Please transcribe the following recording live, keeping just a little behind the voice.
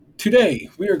Today,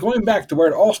 we are going back to where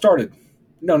it all started.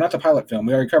 No, not the pilot film.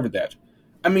 We already covered that.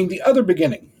 I mean, the other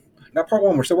beginning. Not part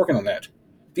one. We're still working on that.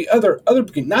 The other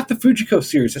beginning. Not the Fujiko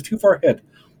series. That's too far ahead.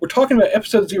 We're talking about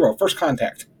episode 0, First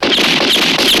Contact.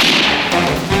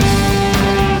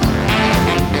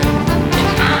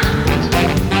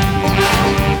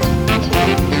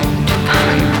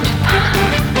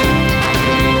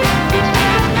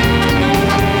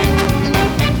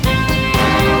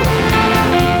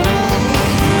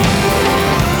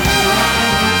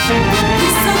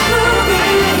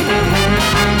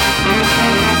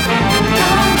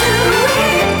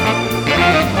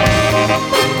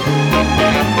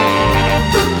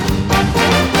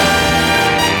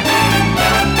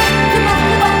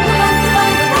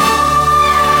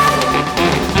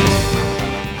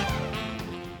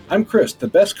 I'm Chris, the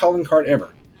best calling card ever.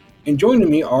 And joining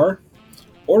me are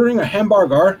ordering a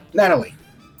hamburger, Natalie.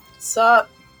 Sup?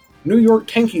 New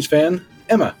York Yankees fan,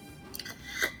 Emma.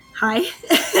 Hi.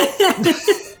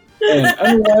 And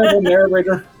unreliable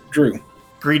narrator, Drew.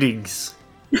 Greetings,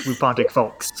 Lupontic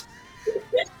folks.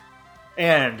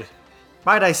 And,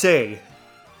 might I say,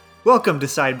 welcome to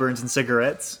Sideburns and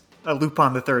Cigarettes, a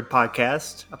Lupin the Third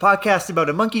podcast, a podcast about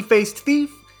a monkey-faced thief,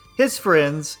 his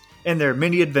friends, and their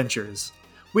many adventures.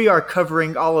 We are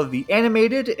covering all of the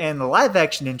animated and the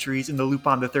live-action entries in the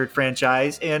Lupin the Third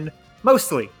franchise in,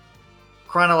 mostly,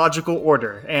 chronological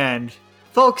order. And,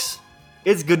 folks,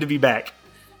 it's good to be back.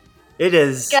 It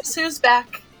is... Guess who's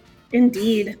back?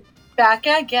 Indeed. Back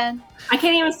again. I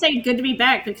can't even say good to be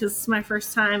back because it's my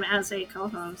first time as a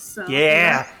co-host. So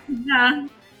Yeah.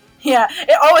 Yeah.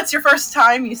 It's your first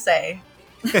time, you say.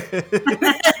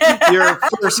 Your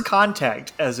first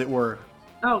contact, as it were.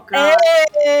 Oh, God.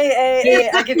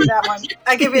 Hey. I give you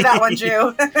that one,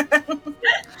 Drew.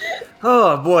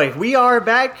 Oh, boy. We are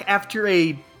back after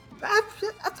a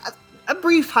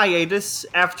brief hiatus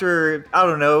after, I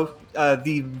don't know,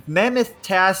 the mammoth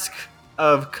task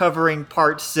of covering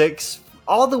Part 6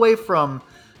 all the way from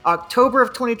October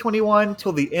of 2021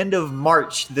 till the end of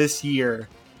March this year.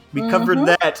 We covered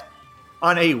that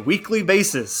on a weekly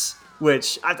basis,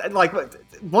 which, I like,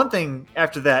 one thing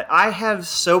after that, I have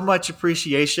so much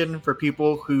appreciation for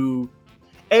people who,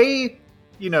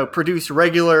 produce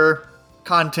regular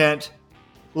content,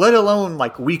 let alone,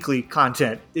 like, weekly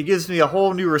content. It gives me a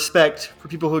whole new respect for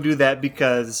people who do that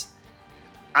because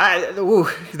it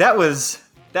was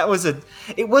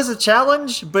a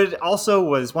challenge, but it also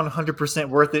was 100%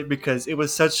 worth it because it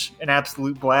was such an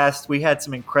absolute blast. We had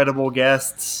some incredible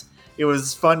guests. It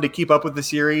was fun to keep up with the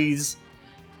series.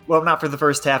 Well, not for the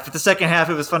first half, but the second half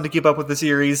it was fun to keep up with the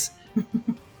series.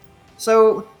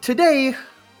 So today,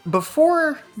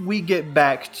 before we get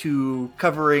back to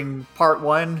covering Part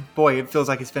 1, boy, it feels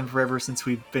like it's been forever since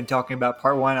we've been talking about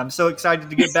Part 1. I'm so excited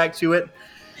to get back to it.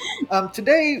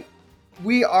 Today,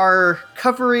 we are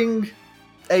covering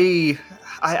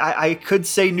I could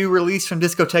say new release from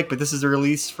Discotek, but this is a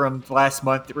release from last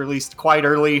month. It released quite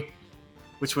early,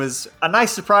 which was a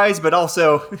nice surprise, but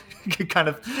also kind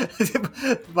of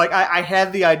like I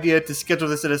had the idea to schedule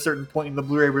this at a certain point in the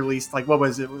Blu-ray release. Like, what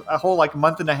was it? A whole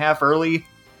month and a half early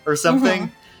or something.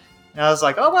 Mm-hmm. And I was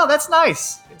like, oh, well, that's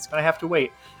nice. It's going to have to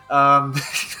wait.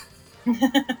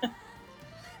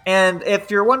 And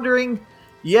if you're wondering,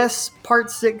 yes,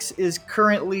 Part 6 is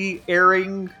currently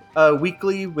airing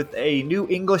weekly with a new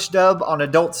English dub on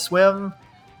Adult Swim.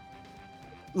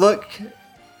 Look,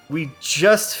 we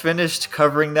just finished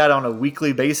covering that on a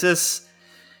weekly basis,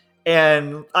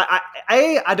 and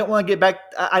I don't want to get back.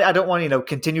 I don't want to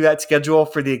continue that schedule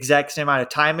for the exact same amount of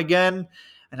time again,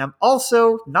 and I'm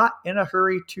also not in a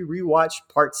hurry to rewatch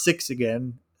Part 6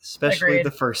 again, especially Agreed.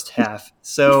 The first half.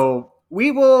 So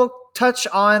we will touch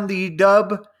on the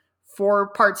dub for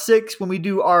Part 6 when we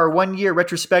do our 1-year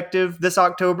retrospective this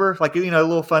October, a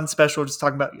little fun special, just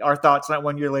talking about our thoughts on that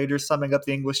 1 year later, summing up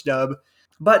the English dub.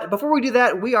 But before we do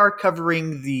that, we are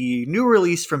covering the new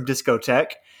release from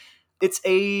Discotek. It's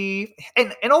an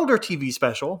older TV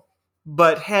special,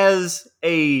 but has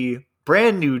a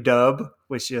brand new dub,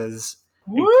 which is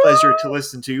a pleasure to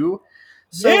listen to.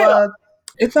 So, Yeah.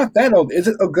 It's not that old, is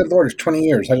it? Oh, good Lord, it's 20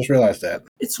 years. I just realized that.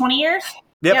 It's 20 years?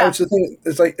 Yep. Yeah. It's the thing.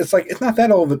 It's not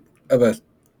that old of a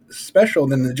special.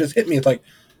 Then it just hit me. It's like,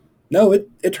 no, it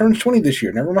turns 20 this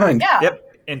year. Never mind. Yeah.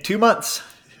 Yep. In 2 months.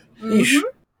 Yeesh.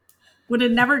 Would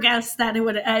have never guessed that it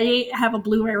would have a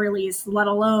Blu-ray release, let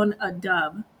alone a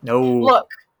dub. No.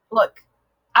 Look.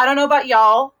 I don't know about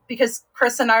y'all, because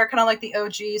Chris and I are kind of like the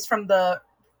OGs from the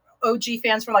OG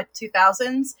fans from the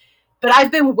 2000s, but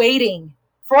I've been waiting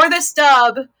for this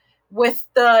dub with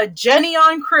the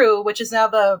Geneon crew, which is now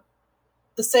the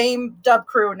same dub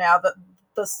crew now,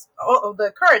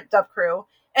 the current dub crew,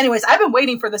 Anyways, I've been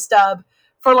waiting for this dub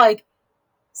for like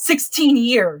 16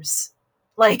 years.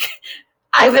 Like,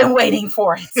 I've been waiting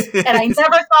for it. And I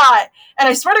never thought, and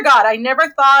I swear to God, I never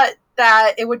thought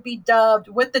that it would be dubbed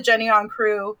with the Jenny On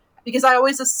crew, because I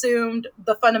always assumed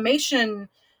the Funimation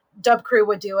dub crew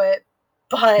would do it.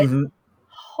 But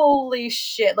holy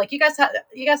shit. Like, you guys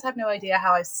have no idea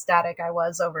how ecstatic I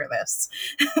was over this.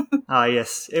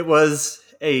 Yes. It was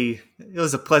a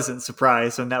pleasant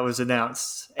surprise when that was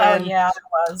announced. And yeah, it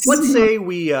was. Let's say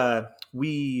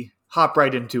we hop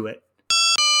right into it.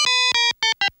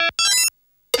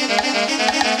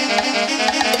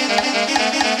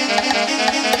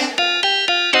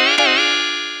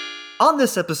 On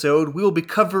this episode, we will be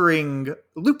covering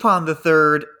Lupin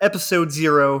III, Episode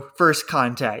 0, First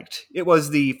Contact. It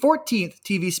was the 14th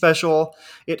TV special.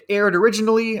 It aired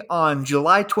originally on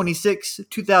July 26,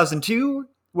 2002,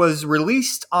 was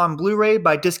released on Blu-ray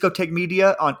by Discotek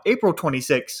Media on April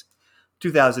 26,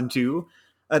 2002.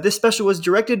 This special was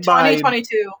directed by...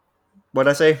 2022. What'd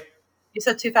I say? You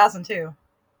said 2002.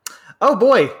 Oh,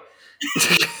 boy.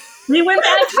 We went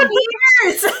back 20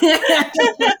 years.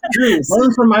 Drew,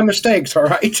 learn from my mistakes, all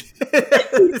right?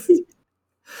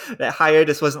 That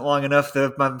hiatus wasn't long enough.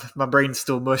 My brain's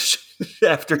still mush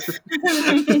after.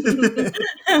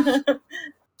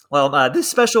 Well, this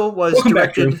special was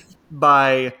directed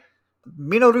by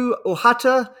Minoru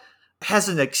Ohata. Has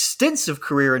an extensive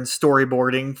career in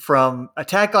storyboarding, from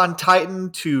Attack on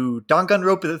Titan to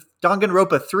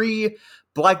Danganronpa 3,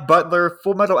 Black Butler,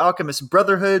 Full Metal Alchemist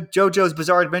Brotherhood, JoJo's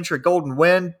Bizarre Adventure Golden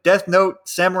Wind, Death Note,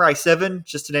 Samurai 7,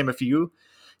 just to name a few.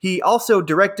 He also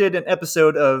directed an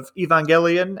episode of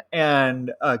Evangelion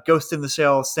and Ghost in the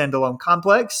Shell standalone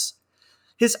complex.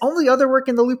 His only other work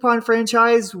in the Lupin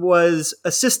franchise was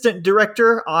assistant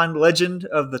director on Legend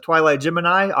of the Twilight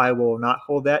Gemini. I will not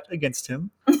hold that against him.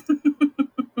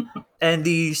 And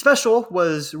the special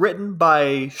was written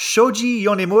by Shoji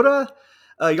Yonemura.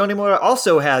 Yonemura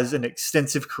also has an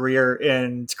extensive career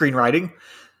in screenwriting.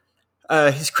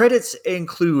 His credits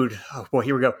include,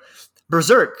 here we go,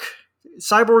 Berserk,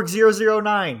 Cyborg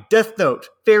 009, Death Note,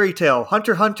 Fairy Tail,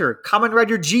 Hunter x Hunter, Kamen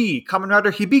Rider G, Kamen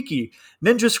Rider Hibiki,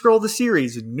 Ninja Scroll the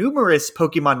series, numerous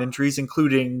Pokemon entries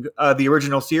including the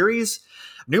original series,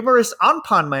 numerous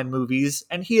Anpanman movies,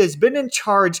 and he has been in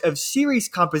charge of series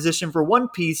composition for One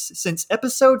Piece since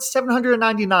episode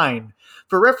 799.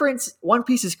 For reference, One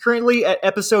Piece is currently at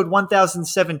episode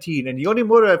 1017, and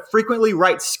Yonemura frequently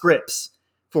writes scripts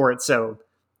for it, so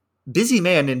busy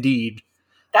man indeed.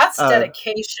 That's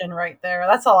dedication right there.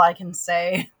 That's all I can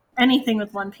say. Anything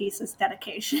with One Piece is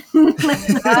dedication. You're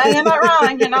not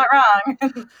wrong. You're not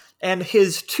wrong. And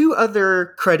his two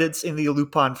other credits in the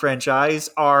Lupin franchise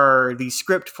are the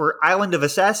script for Island of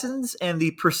Assassins and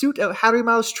The Pursuit of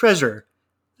Haruma's Treasure.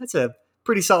 That's a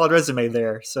pretty solid resume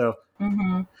there. So,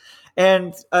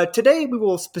 And today we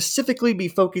will specifically be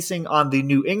focusing on the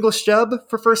new English dub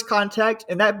for First Contact,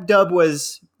 and that dub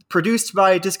was produced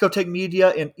by Discotek Media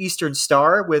and Eastern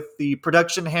Star, with the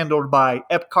production handled by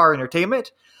Epcar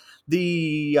Entertainment.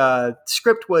 The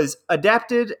script was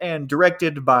adapted and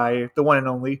directed by the one and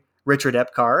only Richard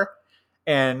Epcar.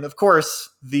 And, of course,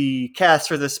 the cast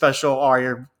for this special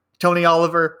are Tony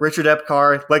Oliver, Richard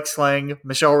Epcar, Lex Lang,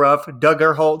 Michelle Ruff, Doug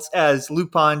Erholtz as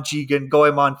Lupin, Jigen,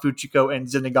 Goemon, Fujiko, and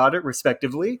Zenigata,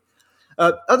 respectively.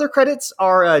 Other credits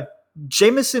are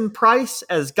Jameson Price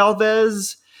as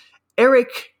Galvez,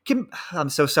 Eric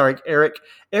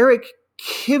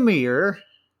Kimmier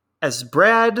as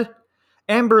Brad,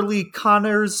 Amber Lee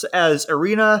Connors as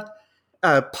Irina,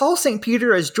 Paul St.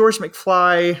 Peter as George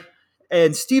McFly,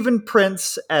 and Stephen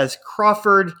Prince as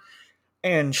Crawford.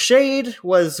 And Shade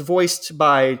was voiced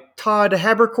by Todd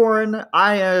Haberkorn.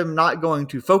 I am not going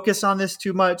to focus on this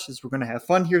too much, as we're going to have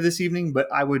fun here this evening, but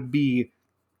it would be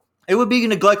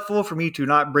neglectful for me to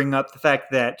not bring up the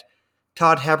fact that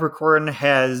Todd Haberkorn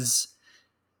has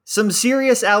some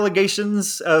serious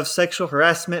allegations of sexual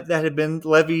harassment that have been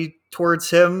levied towards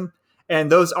him. And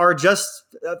those are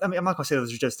I'm not going to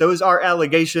say those are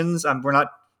allegations.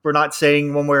 We're not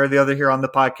saying one way or the other here on the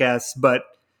podcast, but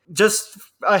just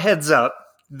a heads up,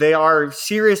 they are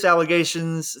serious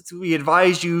allegations. We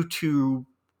advise you to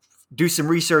do some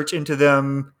research into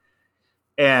them.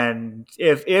 And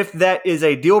if that is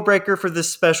a deal breaker for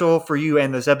this special for you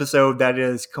and this episode, that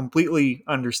is completely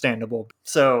understandable.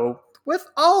 So with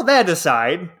all that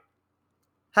aside,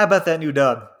 how about that new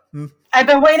dub? I've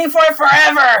been waiting for it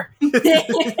forever.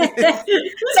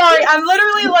 Sorry, I'm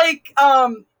literally like,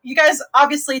 you guys,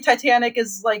 obviously Titanic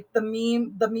is like the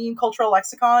meme cultural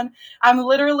lexicon. I'm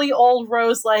literally old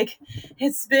Rose, like,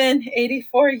 it's been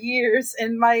 84 years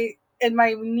in my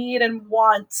need and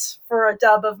want for a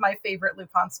dub of my favorite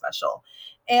Lupin special.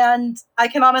 And I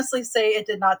can honestly say it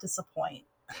did not disappoint.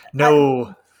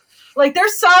 No. Like,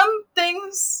 there's some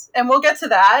things, and we'll get to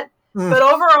that, but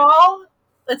overall,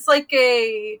 it's like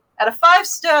out of 5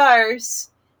 stars,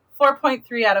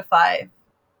 4.3 out of 5.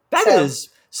 That is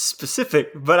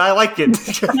specific, but I like it.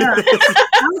 Yeah.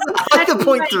 I like the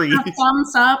 0.3.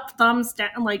 Thumbs up, thumbs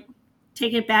down, like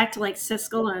take it back to like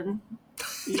Siskel and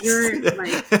you're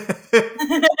like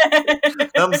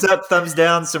thumbs up, thumbs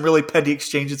down, some really petty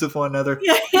exchanges with one another.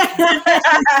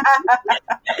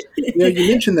 You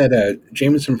mentioned that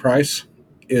Jameson Price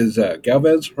is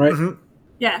Galvez, right? Mm-hmm.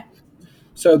 Yeah.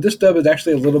 So this dub is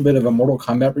actually a little bit of a Mortal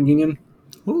Kombat reunion.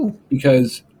 Ooh.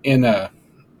 Because in, I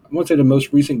want to say the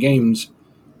most recent games,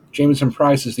 Jameson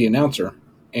Price is the announcer,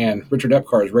 and Richard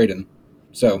Epcar is Raiden.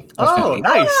 So that's kinda neat.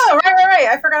 Nice. Oh, right.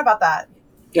 I forgot about that.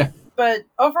 Yeah. But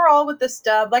overall with this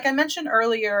dub, like I mentioned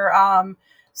earlier,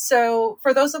 so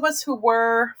for those of us who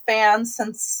were fans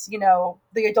since,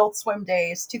 the Adult Swim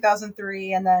days,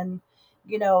 2003, and then,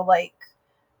 like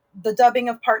the dubbing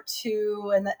of Part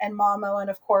 2 and Mamo, and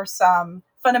of course,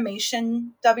 Funimation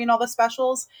dubbing all the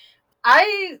specials,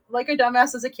 I, like a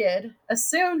dumbass as a kid,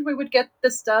 assumed we would get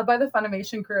this dub by the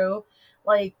Funimation crew,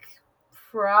 like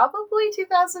probably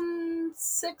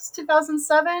 2006,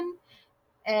 2007,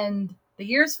 and the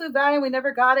years flew by and we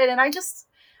never got it, and I just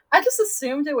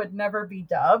assumed it would never be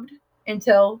dubbed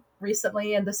until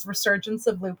recently in this resurgence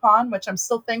of Lupin, which I'm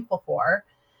still thankful for.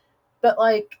 But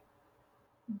like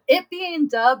it being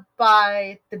dubbed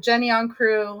by the Genion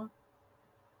crew,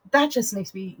 that just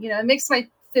makes me, it makes my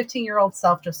 15-year-old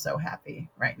self just so happy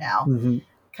right now.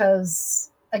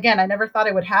 Because again, I never thought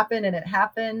it would happen, and it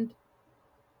happened.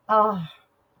 Oh,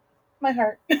 my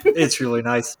heart. It's really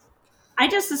nice. I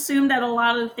just assumed that a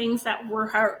lot of the things that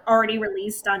were already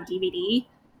released on DVD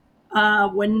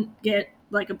wouldn't get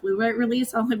like a Blu-ray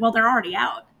release. I was like, well, they're already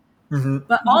out.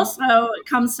 But also, it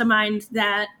comes to mind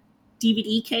that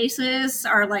DVD cases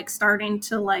are like starting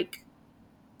to like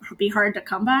be hard to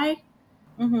come by.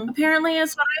 Apparently,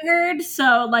 is what I heard.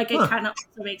 So like, it kind of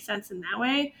also makes sense in that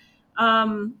way.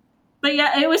 But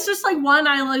yeah, it was just like one.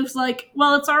 I was like,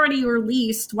 well, it's already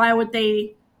released. Why would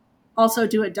they also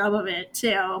do a dub of it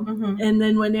too? And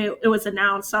then when it was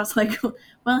announced, I was like,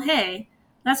 well, hey,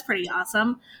 that's pretty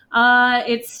awesome.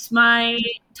 It's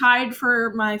tied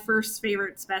for my first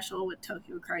favorite special with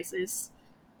Tokyo Crisis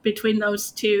between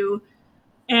those two.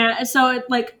 And so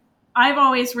I've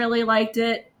always really liked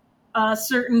it.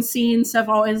 Certain scenes have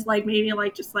always made me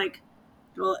just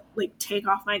take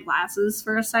off my glasses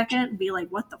for a second and be like,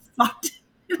 what the fuck?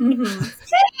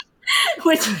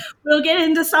 Which we'll get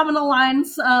into some of the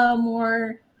lines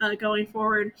more going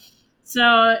forward. So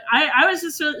I was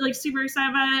just really, super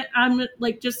excited about it. I'm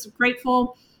just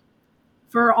grateful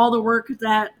for all the work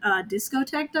that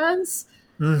Discotech does.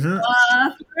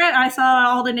 I saw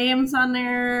all the names on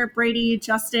there: Brady,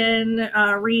 Justin,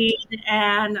 Reed,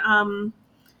 and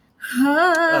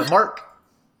Mark.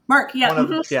 Mark,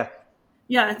 yeah. Yeah.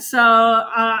 Yeah, so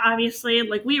obviously,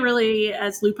 we really,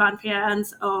 as Lupin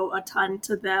fans, owe a ton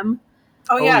to them.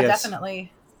 Oh yeah, yes.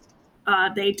 definitely.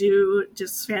 They do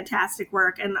just fantastic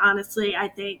work, and honestly, I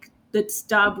think this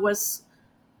dub was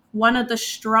one of the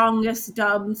strongest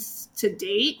dubs to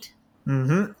date.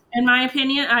 In my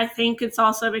opinion. I think it's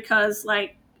also because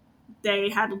they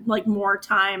had more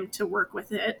time to work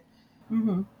with it.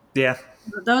 Yeah.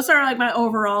 Those are my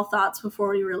overall thoughts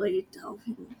before we really delve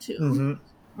into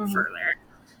further.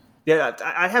 Yeah,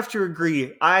 I have to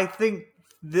agree. I think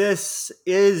this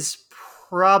is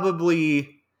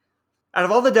probably, out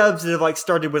of all the dubs that have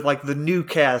started with the new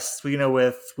cast,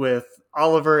 with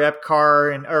Oliver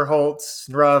Epcar and Erholtz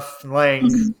and Ruff and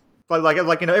Lang,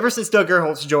 ever since Doug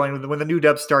Erholtz joined when the new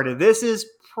dub started, this is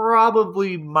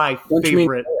probably my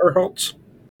favorite. Erholtz?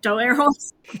 Joe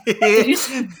Erholtz?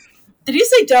 Did you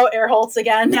say Joe Erholtz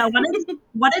again? Yeah,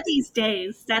 one of these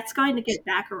days, that's going to get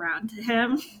back around to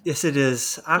him. Yes, it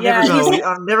is. I'm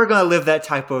never gonna live that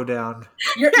typo down.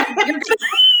 You're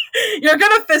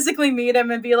gonna physically meet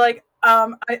him and be like,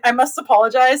 I must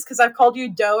apologize because I've called you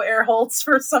Joe Erholtz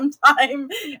for some time,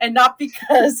 and not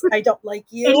because I don't like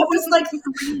you. It was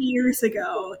 3 years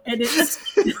ago, and it's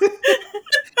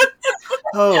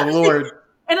oh Lord.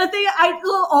 And the thing I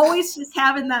will always just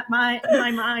have in my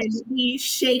mind, the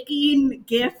shaking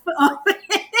gif of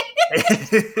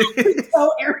it.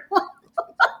 So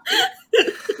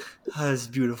That's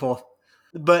beautiful.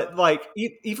 But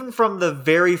even from the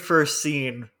very first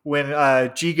scene when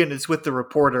Jigen is with the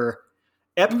reporter,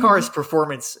 Epcar's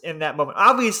performance in that moment,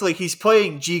 obviously he's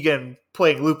playing Jigen,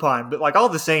 playing Lupin, but all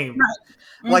the same,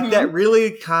 right. That really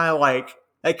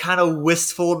that kind of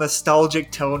wistful,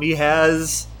 nostalgic tone he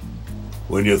has.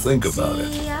 When you think about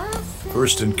it,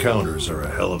 First encounters are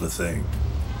a hell of a thing.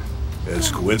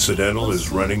 As coincidental as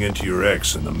running into your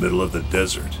ex in the middle of the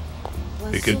desert.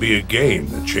 It can be a game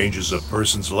that changes a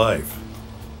person's life.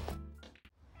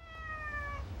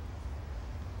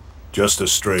 Just a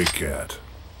stray cat.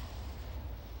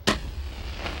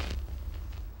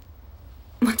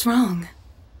 What's wrong?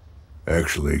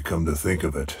 Actually, come to think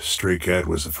of it, stray cat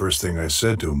was the first thing I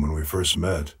said to him when we first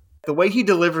met. The way he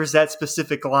delivers that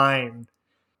specific line,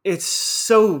 it's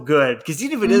so good. Because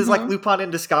even if it is like Lupin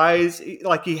in disguise,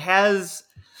 like he has...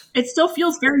 It still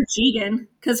feels very Jigen,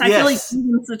 because I feel like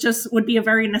Jigen just would be a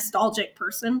very nostalgic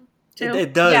person, too.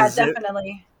 It does. Yeah,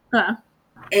 definitely. And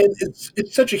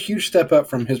it's such a huge step up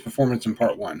from his performance in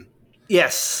part 1.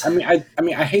 Yes. I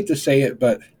mean, I hate to say it,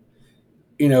 but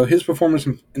you know, his performance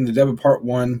in the dub of part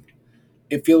 1,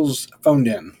 it feels phoned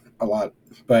in a lot.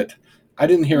 But I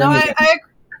didn't hear any of that.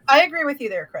 I agree with you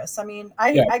there, Chris. I mean, I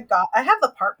have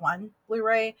the part 1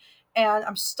 Blu-ray, and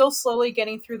I'm still slowly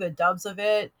getting through the dubs of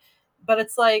it, but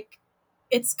it's like,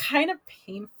 it's kind of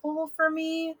painful for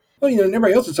me. Well, you know,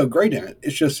 everybody else is so great in it.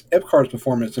 It's just Epcar's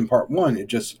performance in part 1. It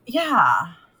just...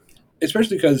 Yeah.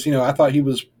 Especially because, you know, I thought he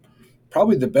was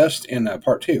probably the best in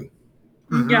part 2.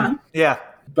 Mm-hmm. Yeah. Yeah.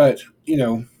 But, you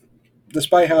know,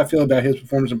 despite how I feel about his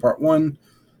performance in part 1,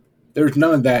 there's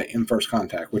none of that in First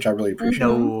Contact, which I really appreciate.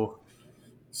 No.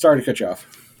 Sorry to cut you off.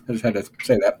 I just had to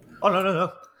say that. Oh,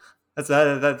 no.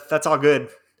 That's all good.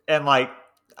 And, like,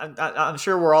 I'm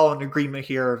sure we're all in agreement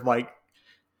here. Like,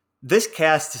 this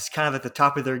cast is kind of at the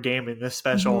top of their game in this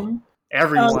special. Mm-hmm.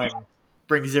 Everyone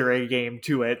brings their A game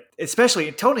to it. Especially,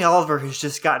 Tony Oliver has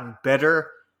just gotten better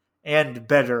and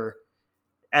better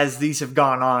as these have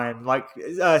gone on. Like,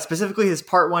 specifically his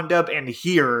part 1 dub, and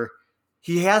here,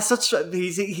 he has such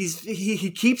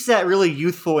he keeps that really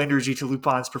youthful energy to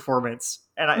Lupin's performance,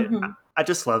 and I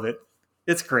just love it.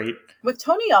 It's great with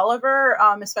Tony Oliver,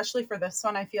 especially for this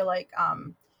one. I feel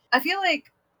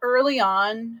like early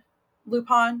on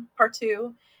Lupin part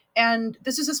 2, and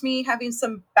this is just me having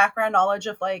some background knowledge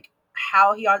of like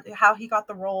how he got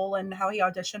the role and how he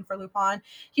auditioned for Lupin.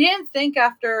 He didn't think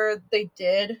after they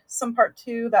did some part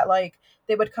 2 that like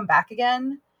they would come back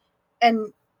again,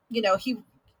 and you know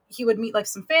he would meet like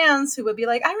some fans who would be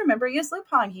like, I remember you as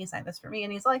Lupin, he signed this for me,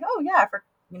 and he's like, oh yeah,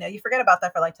 you forget about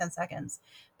that for like 10 seconds.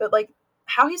 But like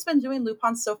how he's been doing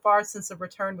Lupin so far since the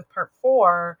return with part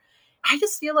 4, I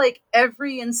just feel like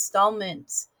every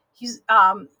installment he's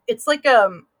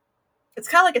it's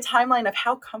kind of like a timeline of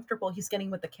how comfortable he's getting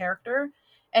with the character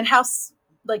and how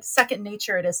like second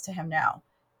nature it is to him now,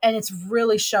 and it's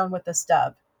really shown with this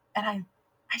dub, and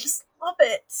I just love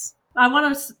it. I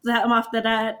want to set him off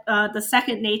the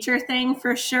second nature thing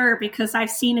for sure, because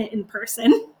I've seen it in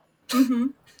person.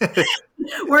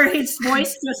 Where his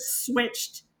voice just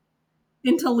switched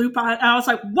into Lupin. I was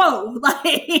like, whoa! Like,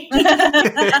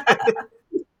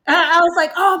 I was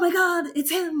like, oh my god,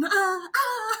 it's him!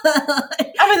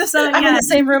 I'm in the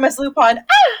same room as Lupin.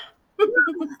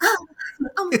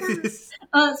 Oh my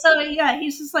god! So yeah,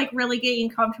 he's just like really getting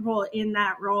comfortable in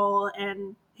that role,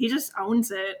 and he just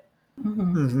owns it.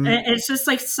 It's just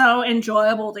like so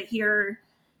enjoyable to hear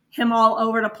him all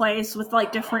over the place with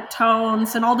like different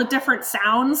tones and all the different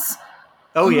sounds.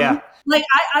 Oh yeah, like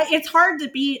I it's hard to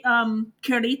beat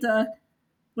Kurita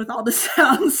with all the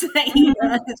sounds that he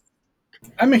does.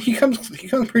 I mean, he comes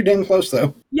pretty damn close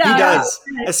though. Yeah, he does,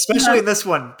 especially in this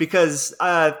one, because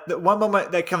the one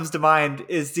moment that comes to mind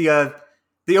is the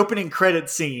opening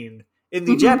credit scene. In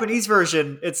the Japanese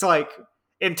version, it's like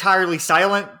entirely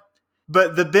silent.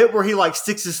 But the bit where he like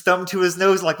sticks his thumb to his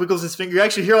nose and like wiggles his finger, you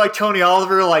actually hear like Tony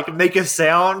Oliver like make a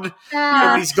sound.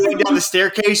 And when he's going down the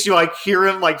staircase, you like hear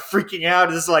him like freaking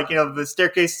out as like, you know, the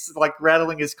staircase is like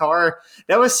rattling his car.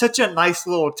 That was such a nice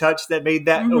little touch that made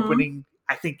that opening,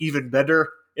 I think, even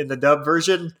better in the dub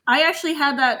version. I actually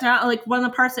had that down, like one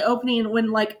of the parts of the opening when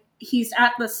like he's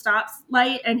at the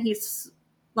stoplight and he's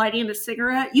lighting a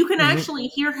cigarette. You can actually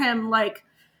hear him like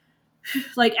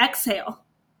exhale.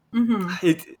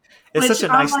 It's such a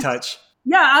nice touch.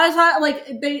 Yeah, I thought like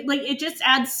it just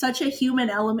adds such a human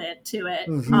element to it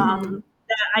that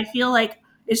I feel like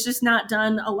it's just not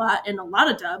done a lot in a lot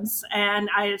of dubs, and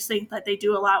I just think that they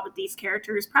do a lot with these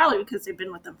characters, probably because they've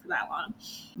been with them for that long.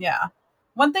 Yeah.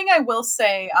 One thing I will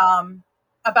say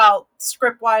about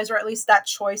script-wise, or at least that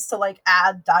choice to like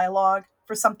add dialogue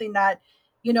for something that,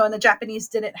 you know, in the Japanese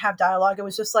didn't have dialogue, it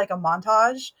was just like a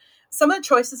montage. Some of the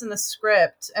choices in the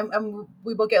script, and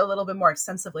we will get a little bit more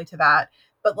extensively to that,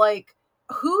 but like,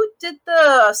 who did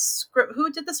the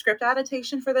script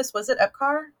adaptation for this? Was it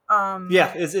Epcar?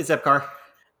 Yeah, it's Epcar.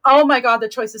 Oh my god, the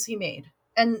choices he made.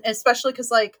 And especially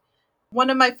because like One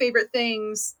of my favorite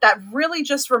things that really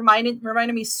just reminded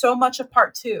me so much of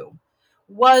part 2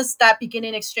 was that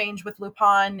beginning exchange with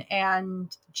Lupin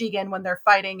and Jigen when they're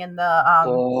fighting in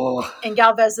the in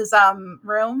Galvez's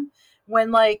room,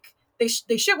 when like they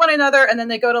shoot one another and then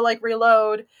they go to like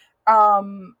reload.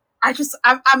 I'm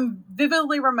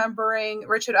vividly remembering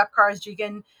Richard Epcar as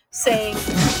Jigen saying,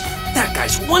 "That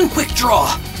guy's one quick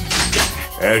draw."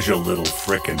 As you little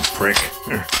frickin' prick.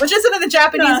 Which isn't in the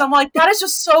Japanese. I'm like, that is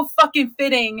just so fucking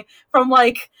fitting from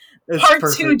like part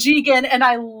 2 Jigen, and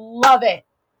I love it.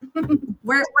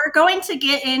 We're going to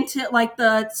get into like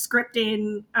the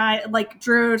scripting. Like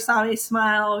Drew saw me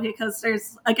smile because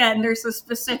there's a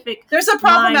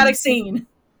problematic scene.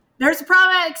 There's a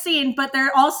problematic scene, but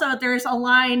there's a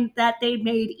line that they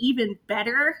made even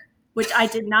better, which I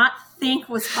did not think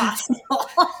was possible.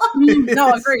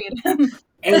 No, agreed.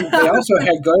 And they also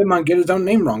had Goemon get his own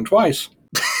name wrong twice.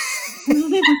 Are we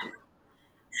gonna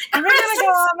go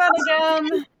on that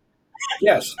again?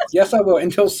 Yes, I will.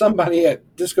 Until somebody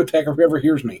at Discotheque or whoever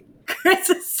hears me.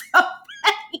 Chris is so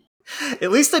funny.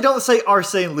 At least they don't say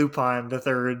Arsène Lupin the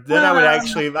third. Then I would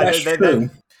actually. That's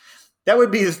true. That would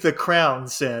be the crown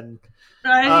sin.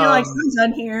 I feel like I'm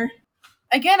done here.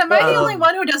 Again, am I the only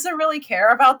one who doesn't really care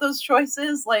about those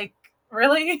choices? Like,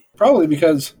 really? Probably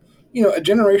because, a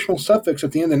generational suffix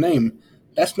at the end of the name,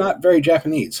 that's not very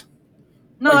Japanese.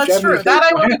 No, like, that's Japanese true. That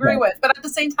I would have agree that. with. But at the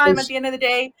same time, at the end of the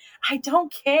day, I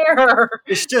don't care.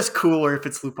 It's just cooler if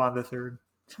it's Lupin the third.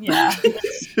 Yeah. But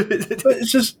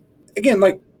it's just, again,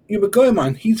 like, with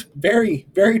Goemon, he's very,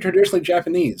 very traditionally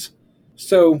Japanese.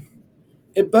 So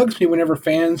it bugs me whenever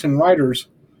fans and writers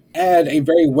add a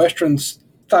very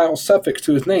Western-style suffix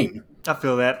to his name. I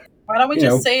feel that. Why don't we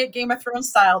just say it Game of Thrones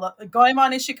style?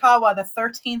 Goemon Ishikawa, the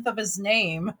 13th of his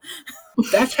name.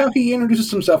 That's how he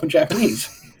introduces himself in Japanese.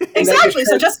 Exactly,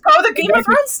 so just go the Game of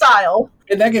Thrones style.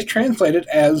 And that gets translated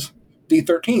as the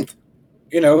 13th.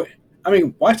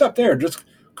 Why stop there? Just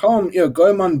call him,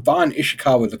 Goemon von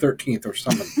Ishikawa the 13th or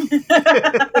something.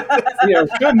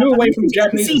 Try to move away from the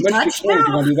Japanese as much as you can if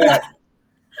you want to do that.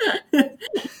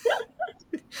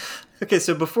 Okay,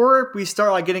 so before we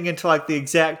start getting into the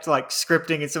exact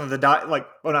scripting and some of the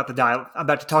I'm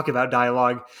about to talk about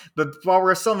dialogue, but while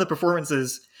we're still in the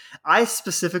performances, I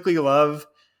specifically love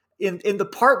in the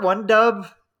part 1 dub,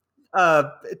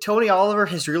 Tony Oliver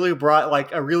has really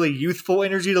brought a really youthful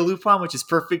energy to Lupin, which is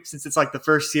perfect since it's the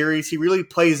first series. He really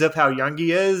plays up how young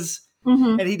he is.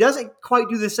 Mm-hmm. And he doesn't quite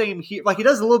do the same here. He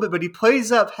does a little bit, but he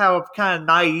plays up how kind of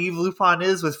naive Lupin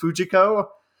is with Fujiko,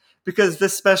 because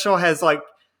this special has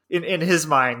in his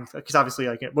mind, because obviously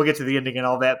we'll get to the ending and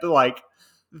all that, but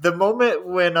the moment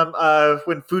when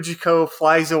Fujiko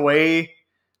flies away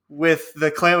with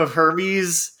the clam of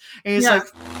Hermes, and he's But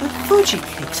Fuji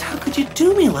Cakes, how could you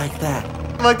do me like that?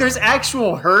 there's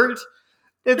actual hurt.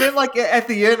 And then at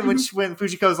the end, when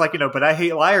Fujiko's but I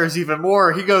hate liars even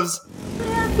more, he goes,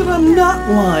 But I'm not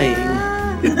lying.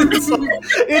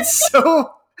 it's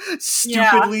so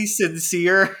stupidly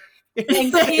sincere.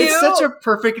 Thank you. It's such a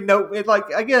perfect note.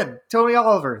 Again, Tony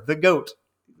Oliver, the GOAT.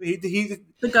 The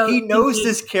goat. He knows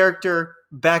this character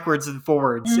backwards and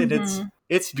forwards, and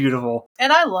it's beautiful.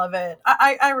 And I love it.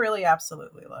 I really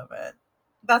absolutely love it.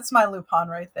 That's my Lupin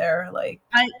right there.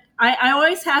 I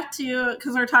always have to,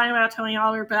 because we're talking about Tony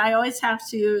Oliver, but I always have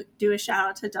to do a shout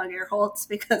out to Doug Airholtz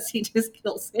because he just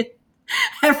kills it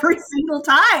every single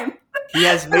time. He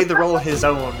has made the role his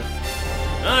own.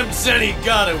 I'm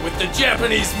Zenigata with the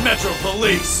Japanese Metro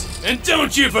Police, and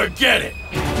don't you forget it!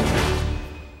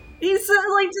 He's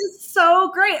just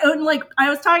so great. And I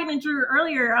was talking to Drew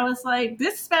earlier, I was like,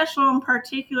 this special in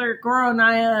particular, Goro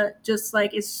Naya, just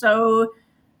is so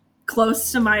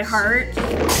close to my heart.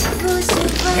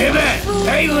 Hey man!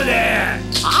 Hey there!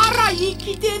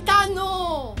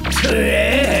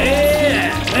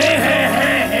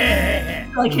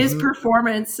 His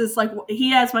performance is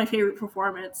he has my favorite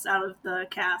performance out of the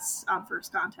cast on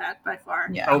First Contact by far.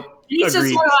 Yeah. Oh, He's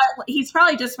agreed. He's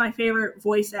probably just my favorite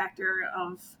voice actor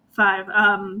of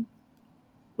 5,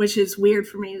 which is weird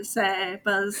for me to say,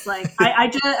 but it's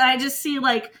I just see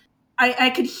I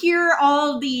could hear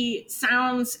all the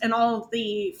sounds and all of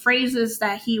the phrases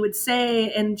that he would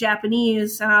say in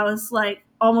Japanese, and I was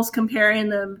almost comparing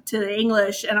them to the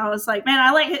English, and I was like, man,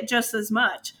 I like it just as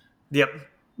much. Yep.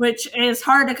 Which is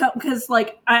hard to come because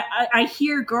I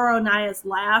hear Goro Naya's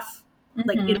laugh in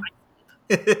my sleep.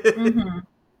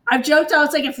 I've joked, I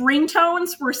was if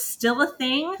ringtones were still a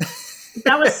thing, if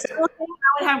that was still a thing,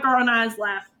 I would have Goro Naya's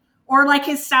laugh. Or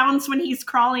his sounds when he's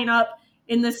crawling up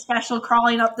in the special,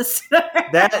 crawling up the stairs.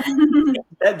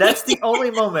 That's the only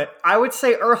moment. I would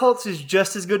say Airholtz is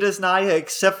just as good as Naya,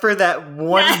 except for that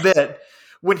one bit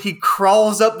when he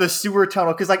crawls up the sewer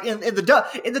tunnel, because like in the dub,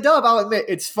 I'll admit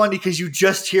it's funny because you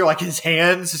just hear like his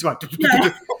hands just going,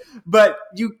 but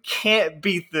you can't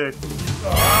beat the.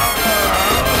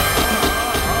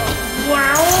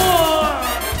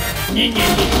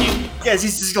 Yes,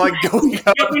 he's just like going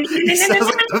up. He sounds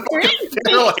like the fucking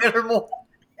feral animal.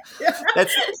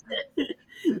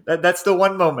 That's the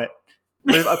one moment.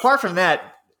 But apart from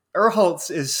that,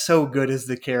 Erholtz is so good as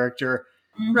the character.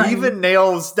 Right. He even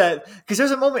nails that, because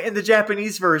there's a moment in the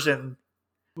Japanese version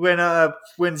when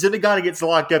Zenigata gets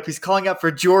locked up, he's calling out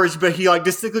for George, but he like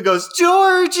distinctly goes,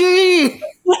 Georgie!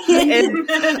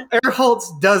 And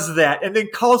Erholtz does that and then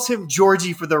calls him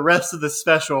Georgie for the rest of the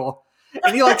special.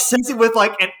 And he like says it with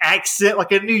like an accent,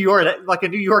 like a New York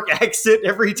accent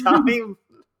every time.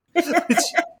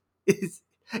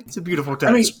 It's a beautiful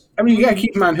touch. I mean, you gotta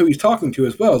keep in mind who he's talking to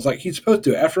as well. It's like he's supposed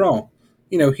to. After all,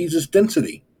 he's just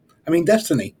density.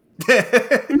 Destiny.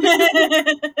 That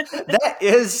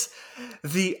is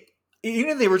even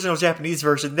in the original Japanese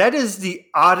version, that is the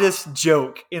oddest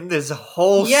joke in this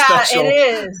whole special. Yeah,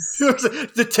 it is. It was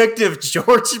Detective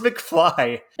George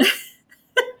McFly.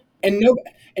 And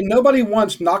nobody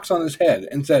once knocks on his head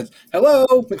and says, "Hello,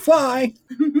 McFly."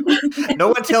 No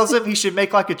one tells him he should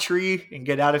make like a tree and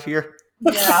get out of here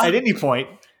at any point.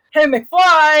 Hey,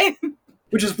 McFly.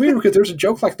 Which is weird because there's a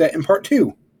joke like that in part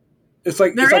 2. It's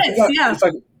like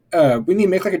we need to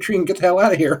make like a tree and get the hell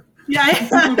out of here.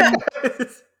 Yeah.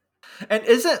 And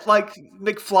isn't like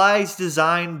McFly's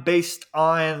design based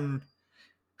on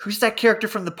who's that character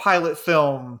from the pilot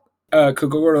film?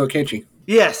 Kogoro Akechi.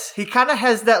 Yes, he kind of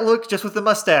has that look just with the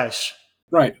mustache.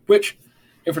 Right, which,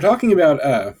 if we're talking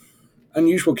about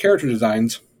unusual character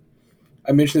designs,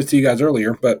 I mentioned this to you guys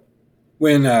earlier, but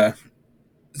when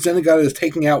Zenigata is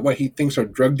taking out what he thinks are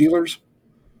drug dealers,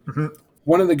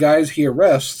 one of the guys he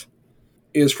arrests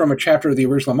is from a chapter of the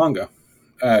original manga.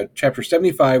 Chapter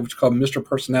 75, which is called Mr.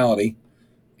 Personality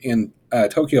in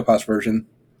Tokyo Pass version.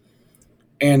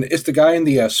 And it's the guy in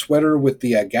the sweater with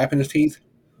the gap in his teeth.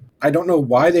 I don't know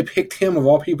why they picked him, of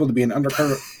all people, to be an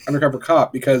undercover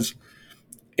cop, because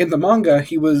in the manga,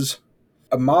 he was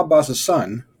a mob boss's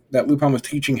son that Lupin was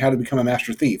teaching how to become a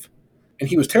master thief. And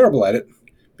he was terrible at it,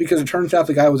 because it turns out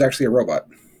the guy was actually a robot.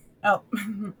 Oh.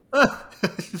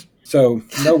 So,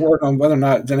 no word on whether or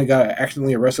not Zenigata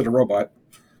accidentally arrested a robot.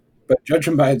 But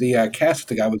judging by the cast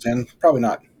the guy was in, probably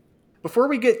not. Before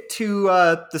we get to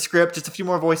the script, just a few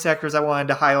more voice actors I wanted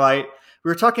to highlight. We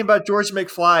were talking about George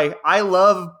McFly. I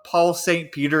love Paul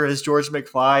St. Peter as George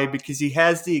McFly because he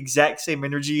has the exact same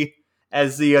energy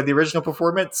as the original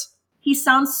performance. He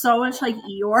sounds so much like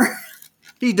Eeyore.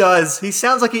 He does. He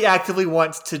sounds like he actively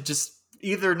wants to just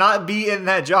either not be in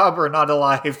that job or not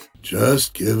alive.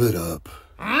 Just give it up.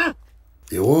 Huh?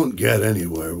 You won't get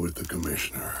anywhere with the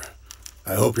commissioner.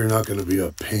 I hope you're not going to be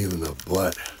a pain in the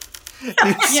butt.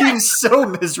 He seems so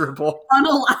miserable.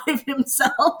 Unalive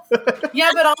himself.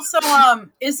 Yeah, but also,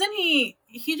 isn't he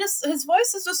just, his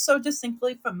voice is just so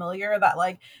distinctly familiar that,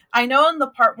 like, I know in the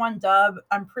part 1 dub,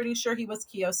 I'm pretty sure he was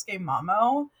Kyosuke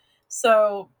Mamo.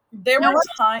 So there were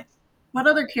times. What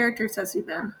other characters has he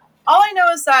been? All I know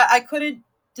is that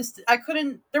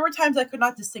there were times I could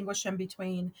not distinguish him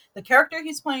between the character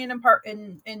he's playing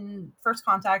in First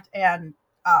Contact and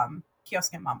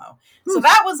Kyosuke Mamo. So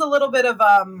that was a little bit of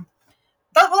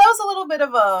that was a little bit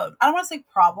of a, I don't want to say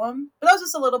problem, but that was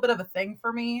just a little bit of a thing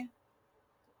for me.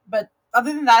 But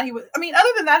other than that, he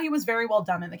was very well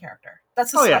done in the character.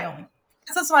 That's my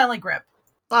only grip.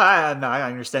 I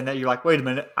understand that. You're like, wait a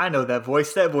minute, I know that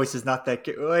voice. That voice is not that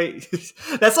good. Wait.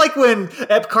 That's like when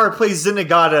Epcar plays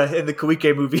Zenigata in the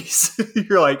Koike movies.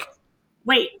 You're like,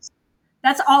 wait,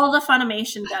 that's all the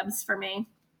Funimation dubs for me.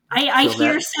 I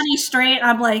hear Sunny Straight,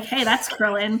 I'm like, hey, that's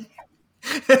Krillin.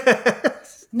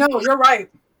 No, you're right.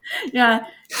 Yeah.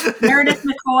 Meredith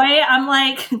McCoy, I'm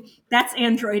like, that's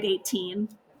Android 18.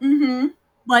 Mm-hmm.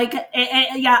 Like,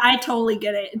 yeah, I totally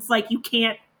get it. It's like you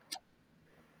can't,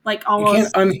 like, almost. You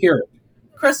can't unhear it.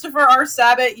 Christopher R.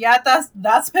 Sabat, yeah,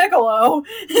 that's Piccolo.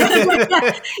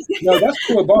 No, that's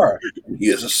Kuwabara. He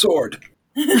has a sword.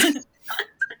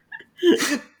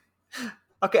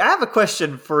 Okay, I have a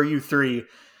question for you three.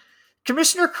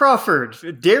 Commissioner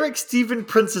Crawford, Derek Stephen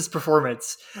Prince's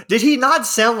performance, did he not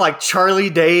sound like Charlie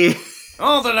Day?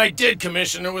 All that I did,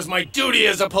 Commissioner, was my duty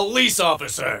as a police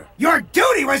officer. Your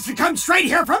duty was to come straight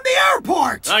here from the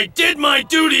airport! I did my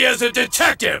duty as a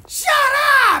detective! Shut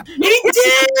up! He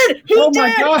did! He did!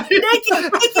 My God. Thank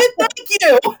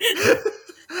you!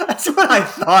 That's what I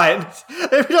thought.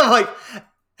 I mean, I'm like,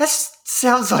 that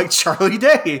sounds like Charlie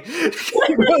Day.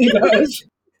 It really does.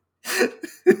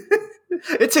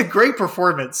 It's a great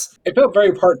performance. It felt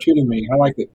very part 2 to me. I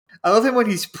liked it. I love him when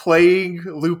he's playing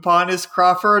Lupin as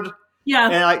Crawford. Yeah.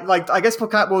 And I guess we'll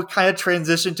kind of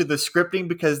transition to the scripting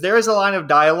because there is a line of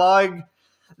dialogue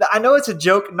that I know it's a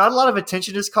joke. Not a lot of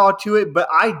attention is called to it, but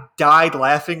I died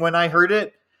laughing when I heard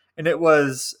it. And it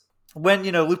was when,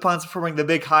 Lupin's performing the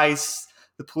big heist,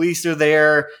 the police are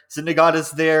there,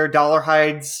 Zenigata's there,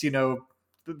 Dollarhide's,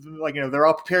 they're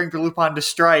all preparing for Lupin to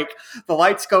strike. The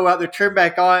lights go out, they're turned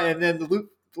back on, and then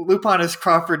Lupin as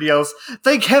Crawford yells,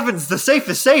 "Thank heavens, the safe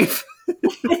is safe!"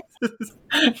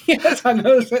 Yes, I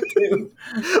noticed that too.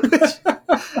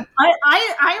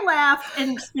 I laughed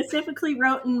and specifically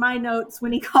wrote in my notes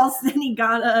when he calls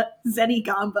Zenigata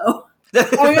Zenigombo.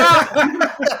 Oh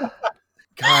yeah.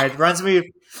 God, it reminds me of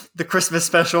the Christmas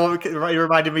special. It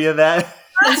reminded me of that.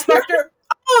 Inspector.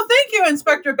 Oh, thank you,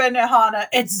 Inspector Benihana.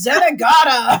 It's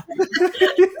Zenigata.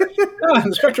 Oh,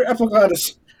 Inspector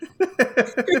Epiglottis.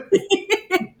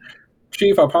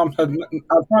 Chief, I promise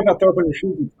not throw up in your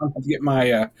shoes. You promise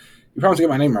to get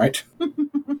my name right.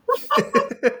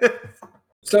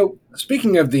 So,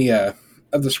 speaking of the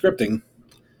scripting,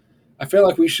 I feel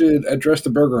like we should address the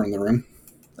burger in the room.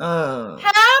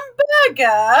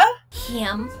 Hamburger?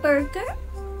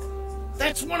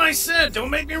 That's what I said.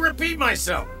 Don't make me repeat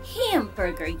myself.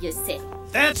 Hamburger, you say?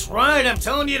 That's right. I'm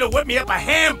telling you to whip me up a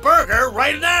hamburger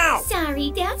right now.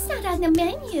 Sorry, that's not on the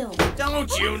menu.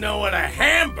 Don't you know what a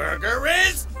hamburger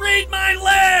is? Read my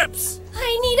lips.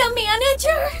 I need a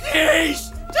manager.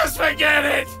 Yeesh. Just forget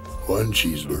it. 1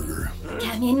 cheeseburger.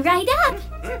 Come in right up.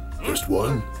 Just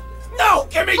 1? No,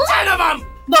 give me 10 of them.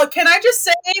 Look, can I just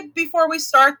say before we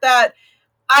start that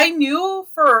I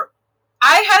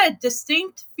had a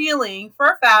distinct feeling for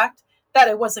a fact that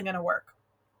it wasn't going to work.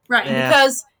 Right. Yeah.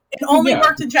 Because it only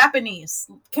worked in Japanese.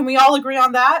 Can we all agree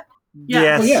on that? Yeah.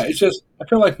 Yes. Well, yeah, it's just, I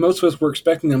feel like most of us were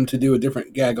expecting them to do a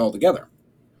different gag altogether.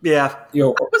 Yeah.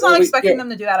 I was not expecting them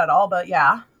to do that at all, but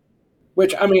yeah.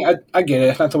 Which, I mean, I get it.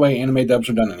 It's not the way anime dubs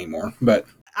are done anymore, but...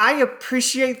 I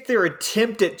appreciate their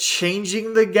attempt at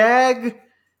changing the gag,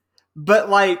 but,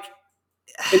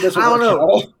 it doesn't I don't work at know.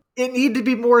 all. It needed to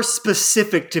be more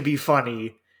specific to be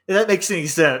funny. If that makes any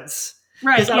sense.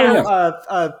 Right.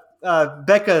 Yeah.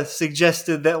 Becca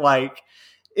suggested that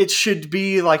it should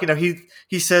be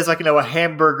he says a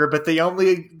hamburger, but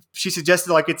she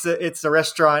suggested it's a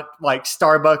restaurant like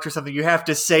Starbucks or something. You have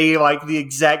to say the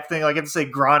exact thing, you have to say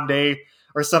grande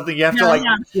or something. You have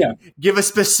to give a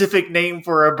specific name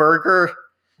for a burger.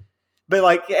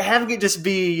 But having it just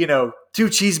be 2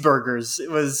 cheeseburgers,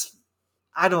 it was,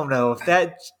 I don't know if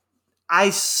that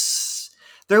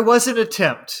there was an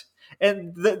attempt,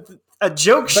 and a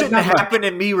joke shouldn't happen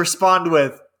and me respond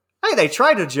with, "Hey, they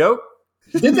tried a joke."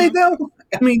 Did they though?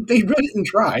 I mean, they really didn't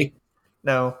try.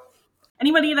 No.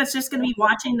 Anybody that's just going to be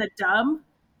watching the dub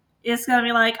is going to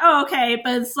be like, "Oh, okay,"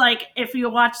 but it's if you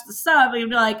watch the sub, you'd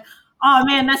be like, "Oh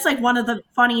man, that's one of the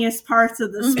funniest parts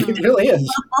of this movie." It really is.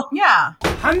 Yeah.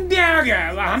 Hamburger,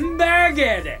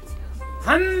 hamburger,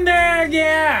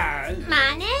 hamburger.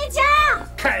 Manager!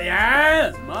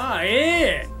 Kaya,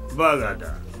 mae,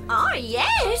 bagada. Oh,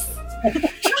 yes!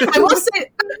 I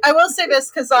will say this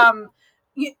because I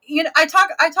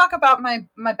talk about my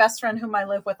best friend whom I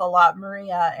live with a lot,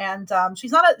 Maria, and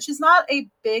she's not a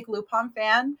big Lupin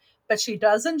fan, but she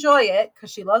does enjoy it because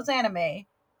she loves anime,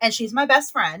 and she's my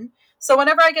best friend. So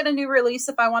whenever I get a new release,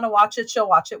 if I want to watch it, she'll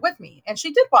watch it with me, and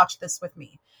she did watch this with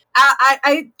me.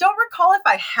 I don't recall if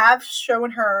I have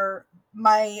shown her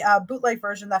my bootleg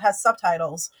version that has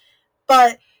subtitles,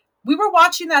 but we were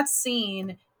watching that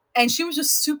scene, and she was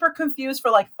just super confused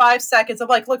for 5 seconds of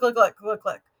look.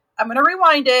 I'm going to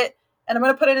rewind it, and I'm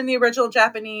going to put it in the original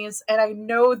Japanese, and I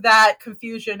know that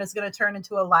confusion is going to turn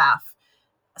into a laugh.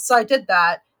 So I did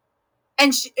that,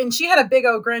 and she had a big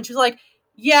old grin. She was like,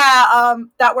 "Yeah,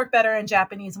 that worked better in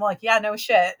Japanese." I'm like, "Yeah, no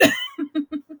shit."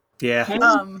 Yeah. Speaking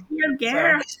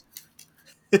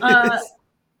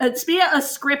of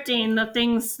scripting, the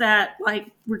things that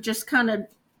were just kind of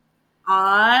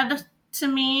odd to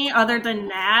me. Other than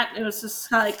that, it was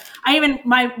just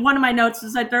one of my notes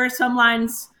is there are some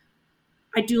lines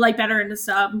I do like better in the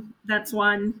sub. That's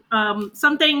one.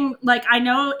 Something I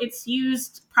know it's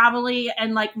used probably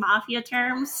in mafia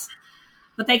terms,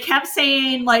 but they kept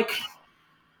saying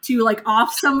to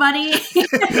off somebody.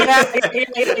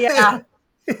 yeah.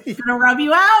 Gonna rub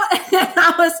you out. And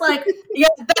I was like, yeah,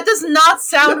 that does not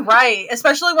sound right,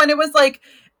 especially when it was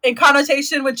in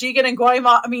connotation with Jigen and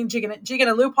Goemon. I mean, Jigen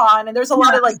and Lupin, and there's a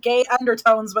lot of gay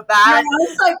undertones with that. Yeah,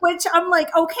 it's which I'm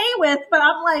okay with, but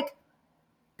I'm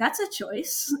that's a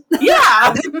choice.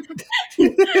 Yeah.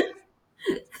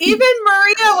 Even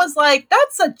Maria was like,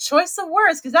 "That's a choice of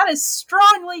words because that is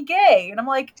strongly gay," and I'm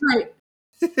like, right.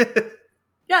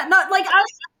 Yeah, not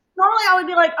normally I would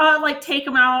be like take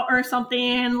them out or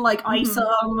something, like ice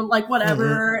them, like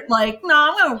whatever. Like, no,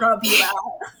 I'm gonna rub you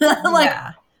out. Like,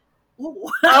 yeah.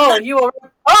 Oh,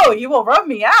 you will rub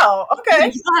me out.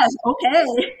 Okay. yes, okay.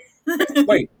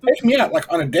 Wait, take me out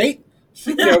like on a date?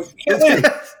 You know, can't win.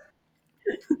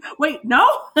 Wait, no?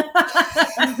 You're going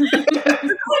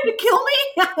to kill me?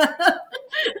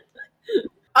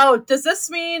 Oh, does this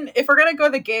mean, if we're going to go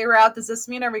the gay route, does this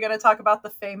mean, are we going to talk about the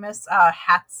famous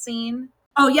hat scene?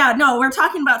 Oh, yeah, no, we're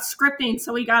talking about scripting,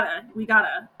 so we gotta.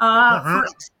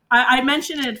 I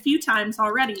mentioned it a few times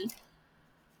already.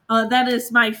 That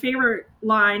is my favorite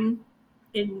line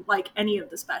in, like, any of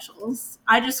the specials.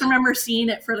 I just remember seeing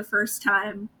it for the first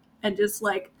time and just,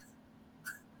 like,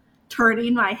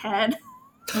 turning my head.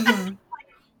 Mm-hmm. Like,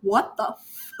 what the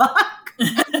fuck?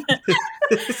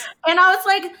 And I was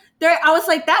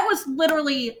like, that was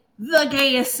literally the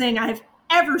gayest thing I've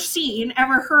ever seen,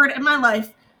 ever heard in my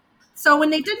life. So when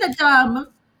they did the dub,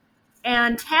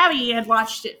 and Tabby had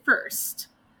watched it first,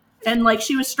 and like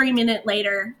she was streaming it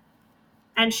later,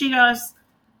 and she goes,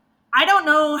 I don't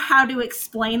know how to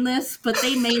explain this, but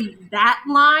they made that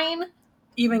line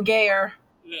even gayer.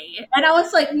 And I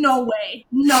was like, no way.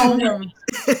 No way.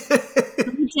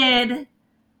 We did.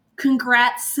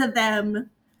 Congrats to them.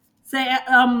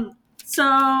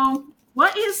 So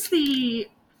what is the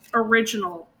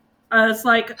original? It's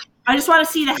like, I just want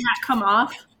to see the hat come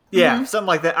off. Yeah, something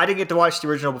like that. I didn't get to watch the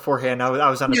original beforehand. I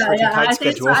was on a pretty tight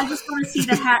schedule. So. I just want to see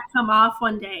the hat come off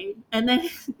one day. And then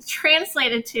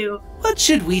translated to, What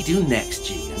should we do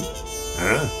next, Jigen?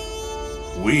 Huh?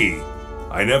 We?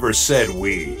 I never said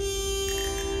we.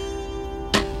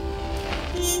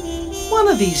 One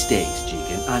of these days,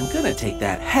 Jigen, I'm gonna take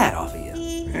that hat off of you.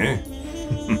 Eh?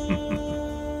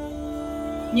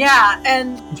 Yeah,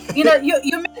 and you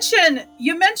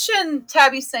mentioned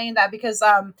Tabby saying that because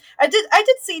I did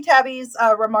see Tabby's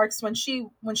remarks when she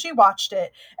watched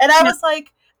it, and I was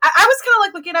like, I was kind of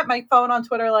like looking at my phone on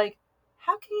Twitter, like,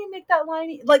 how can you make that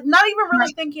line, like, not even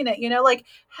really thinking it, like,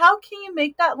 how can you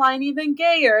make that line even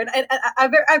gayer? And I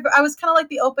was kind of like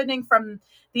the opening from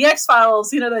the X-Files,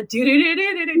 the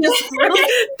do-do-do-do-do-do, just really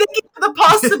thinking of the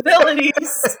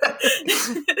possibilities.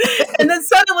 And then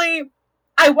suddenly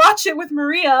I watch it with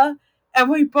Maria, and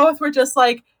we both were just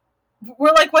like,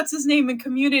 we're like, what's his name in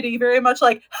Community? Very much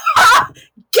like, ha!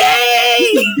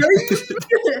 Gay!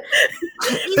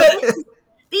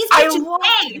 These bitches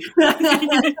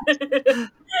gay!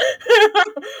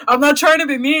 I'm not trying to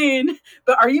be mean,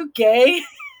 but are you gay?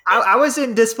 I was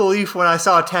in disbelief when I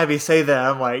saw Tabby say that.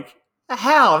 I'm like,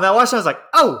 how? And I watched it, I was like,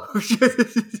 oh!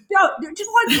 No,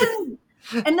 just one thing.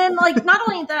 And then, like, not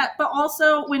only that, but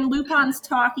also when Lupin's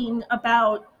talking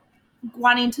about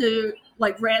wanting to,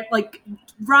 like,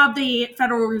 rob the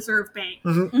Federal Reserve Bank,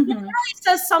 Mm-hmm. he really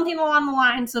says something along the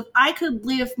lines of, I could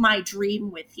live my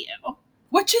dream with you.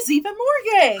 Which is even more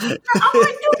gay. I'm like,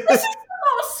 dude, this is the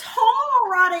most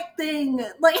homoerotic thing.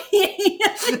 Like,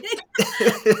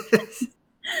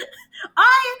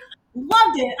 I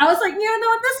loved it. I was like,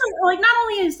 this is, like, not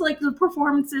only is, like, the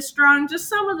performance is strong, just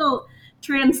some of the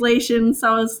translations,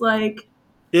 I was like,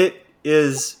 it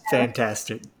is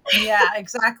fantastic. Yeah,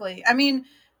 exactly. I mean,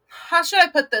 how should I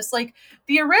put this? Like,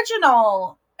 the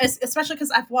original, especially because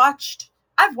I've watched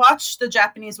the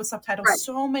Japanese with subtitles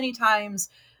so many times.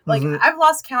 Like, I've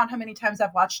lost count how many times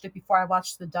I've watched it before I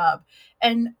watched the dub.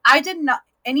 And I did not,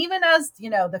 and even as,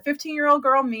 the 15-year-old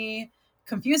girl me,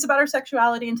 confused about her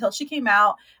sexuality until she came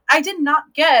out, I did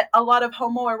not get a lot of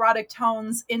homoerotic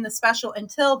tones in the special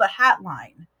until the hat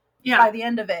line. Yeah. By the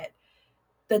end of it,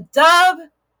 the dub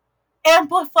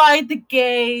amplified the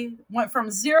gay, went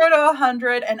from 0 to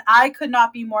 100, and I could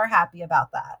not be more happy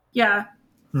about that. Yeah.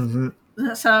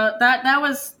 Mm-hmm. So that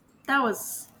was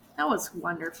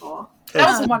wonderful. That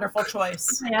was a wonderful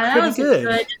choice. Yeah, that was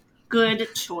a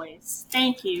good choice.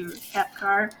 Thank you,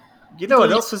 Epcar. You know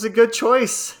what else was a good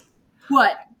choice?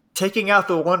 What? Taking out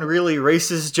the one really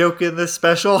racist joke in this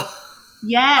special.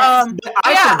 Yes.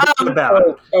 I forgot about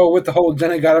it. Oh, with the whole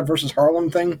Zenigata versus Harlem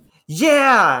thing?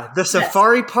 Yeah, the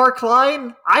Safari Park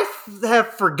line. I have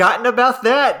forgotten about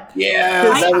that.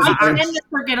 Yeah, I tend to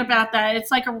forget about that. It's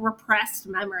like a repressed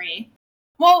memory.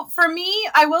 Well, for me,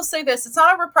 I will say this. It's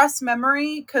not a repressed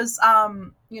memory because,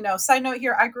 side note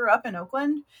here, I grew up in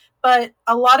Oakland, but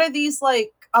a lot of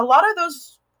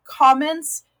those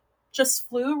comments just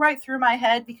flew right through my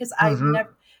head because I lived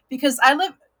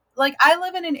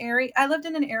in an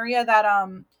area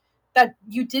that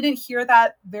you didn't hear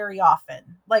that very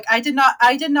often. Like, I did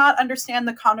not understand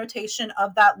the connotation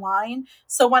of that line.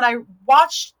 So when I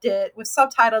watched it with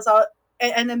subtitles,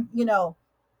 and then,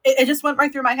 it just went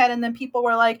right through my head. And then people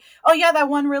were like, oh yeah, that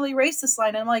one really racist line.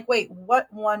 And I'm like, wait, what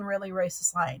one really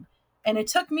racist line? And it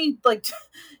took me like,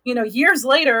 years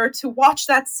later to watch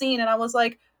that scene. And I was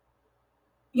like,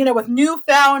 with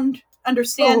newfound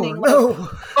understanding,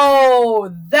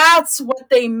 that's what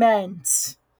they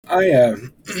meant.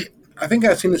 I think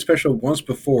I've seen the special once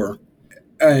before,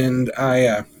 and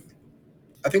I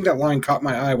think that line caught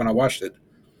my eye when I watched it.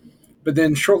 But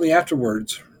then shortly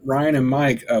afterwards, Ryan and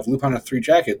Mike of Lupin of Three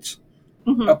Jackets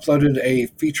uploaded a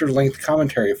feature-length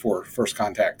commentary for First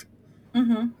Contact.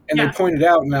 Mm-hmm. And they pointed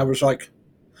out, and I was like,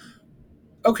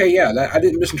 okay, yeah, I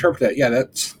didn't misinterpret that. Yeah,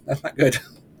 that's not good.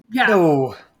 Yeah.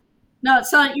 No,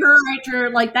 so you're right, Drew.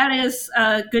 Like, that is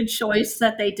a good choice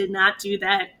that they did not do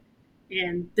that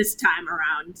in this time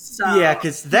around. So yeah,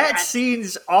 because that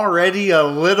scene's already a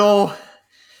little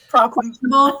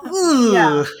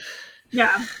questionable.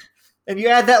 Yeah. And you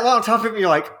add that on top of it, you're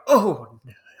like, oh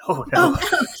no.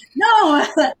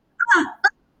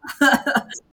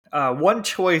 No. One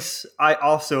choice I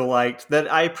also liked that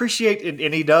I appreciate in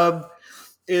any dub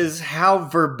is how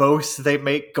verbose they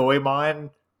make Goemon.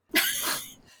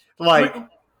 Like,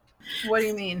 what do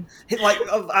you mean? Like,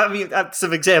 I mean,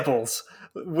 some examples.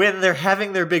 When they're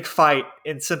having their big fight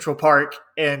in Central Park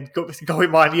and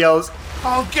Goemon yells,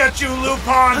 I'll get you,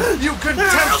 Lupin! You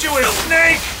contemptuous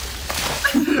snake!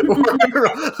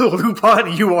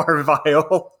 Lupin, you are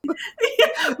vile.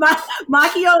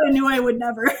 Makio Inoue would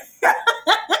never.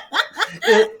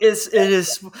 It is.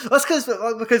 That's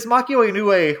because Makio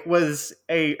Inoue was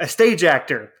a stage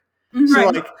actor.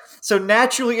 Right. So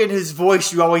naturally in his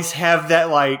voice, you always have that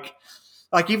like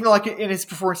even like in his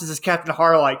performances as Captain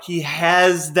Harlock, he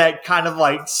has that kind of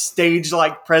like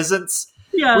stage-like presence,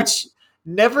 which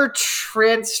never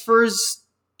transfers.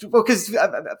 Well, because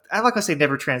I'm not gonna say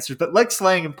never transfers, but Lex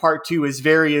Lang in Part 2 is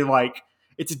very like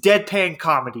it's deadpan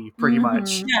comedy, pretty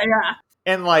much. Yeah.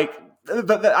 And like,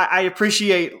 but I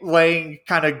appreciate Lang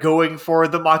kind of going for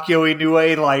the Makio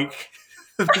Inoue like.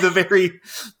 the very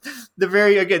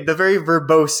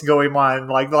verbose Goemon,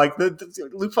 like the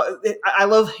Lupin. I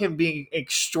love him being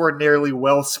extraordinarily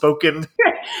well spoken.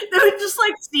 It just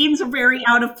like seems very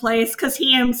out of place because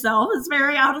he himself is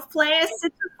very out of place. It's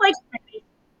just like,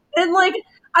 and like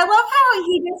I love how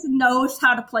he just knows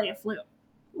how to play a flute.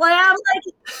 Like I'm like,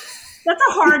 that's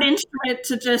a hard instrument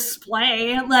to just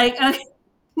play. Like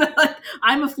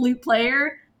I'm a flute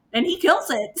player. And he kills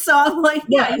it. So I'm like,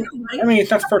 I mean, it's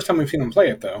not the first time we've seen him play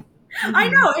it, though. I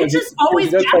know. It just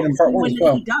always happens when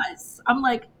he does. I'm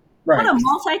like, what a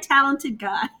multi-talented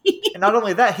guy. And not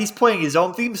only that, he's playing his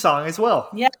own theme song as well.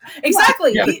 Yeah,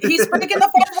 exactly. Yeah. He's breaking the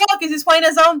fourth wall because he's playing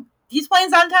his own. He's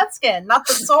playing Zantetsuken, not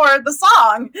the sword, the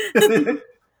song.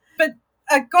 But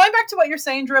going back to what you're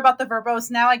saying, Drew, about the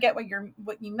verbose, now I get what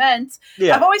you meant.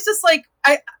 Yeah. I've always just like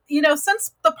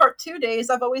since the Part 2 days,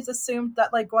 I've always assumed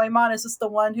that like Goemon is just the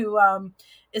one who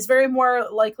is very more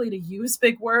likely to use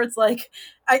big words. Like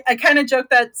I kind of joke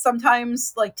that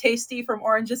sometimes like Tasty from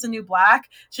Orange is the New Black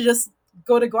should just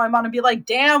go to Goemon and be like,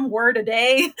 damn word a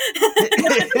day.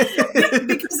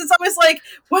 Because it's always like,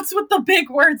 what's with the big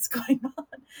words going on?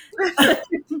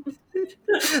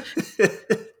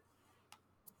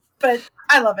 But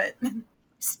I love it.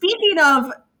 Speaking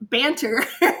of banter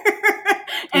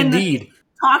and indeed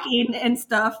talking and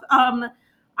stuff,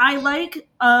 I like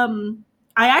I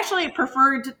actually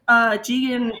preferred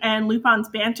Jigen and Lupin's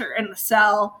banter in the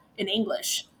cell in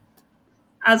English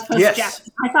as opposed to Japanese.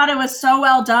 I thought it was so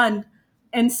well done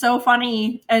and so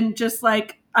funny, and just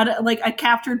like I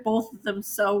captured both of them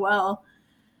so well.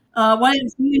 What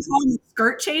is he called,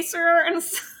 skirt chaser and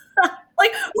stuff?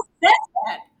 Like, who said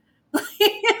that?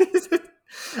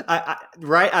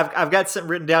 I've got something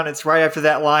written down. It's right after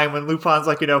that line when Lupin's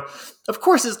like, of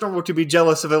course it's normal to be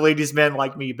jealous of a lady's man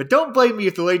like me, but don't blame me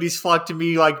if the ladies flock to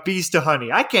me like bees to honey.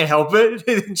 I can't help it.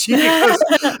 And she goes,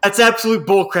 that's absolute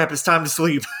bullcrap. It's time to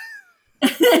sleep.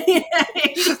 Hey,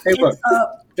 look,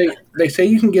 they say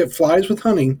you can get flies with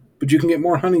honey, but you can get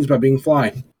more honeys by being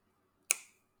fly.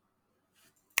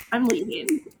 I'm leaving.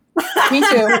 Me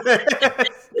too.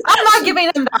 I'm not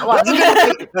giving him that one.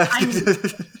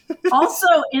 Also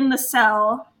in the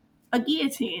cell, a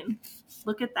guillotine.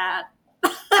 Look at that.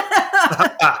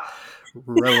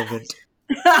 Relevant.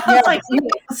 Yeah, like,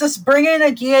 let's just bring in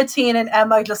a guillotine, and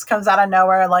Emma just comes out of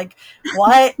nowhere. Like,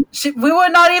 what? We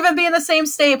would not even be in the same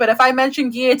state, but if I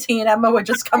mentioned guillotine, Emma would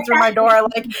just come through my door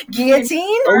like,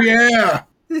 guillotine? Oh, yeah.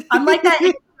 I'm like that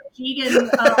Jigen.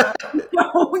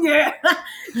 Oh, yeah.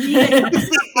 Jigen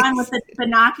on with the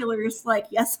binoculars, like,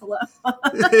 yes, hello.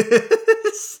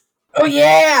 Oh,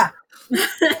 yeah.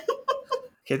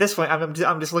 Okay, at this point,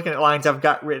 I'm just looking at lines I've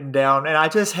got written down, and I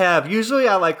just have, usually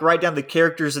I like write down the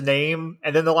character's name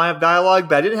and then the line of dialogue,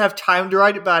 but I didn't have time to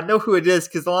write it, but I know who it is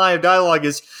because the line of dialogue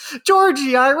is,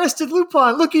 Georgie, I arrested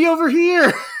Lupin, looky over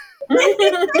here.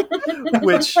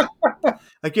 Which,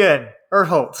 again,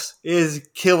 Erholtz is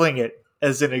killing it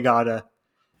as Inagata.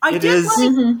 I It did is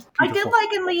like beautiful.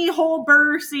 in the whole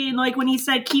burr scene, like when he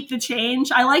said "keep the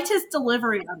change." I liked his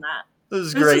delivery on that. This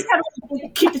is It was great. just kind of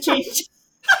like, keep the change.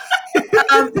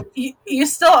 You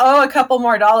still owe a couple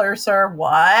more dollars, sir.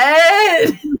 What?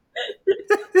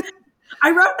 I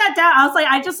wrote that down. I was like,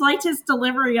 I just liked his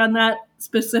delivery on that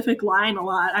specific line a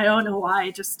lot. I don't know why.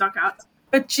 It just stuck out.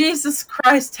 But Jesus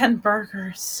Christ, 10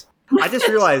 burgers. I just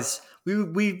realized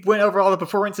we went over all the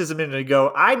performances a minute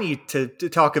ago. I need to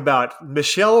talk about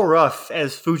Michelle Ruff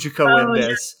as Fujiko in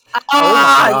this. Oh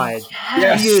my god.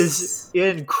 Yes. He is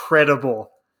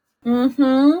incredible.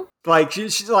 Mm-hmm. Like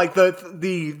she's like the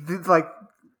like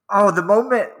the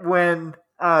moment when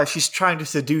she's trying to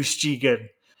seduce Jigen.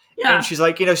 Yeah. And she's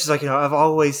like, I've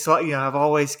always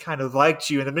kind of liked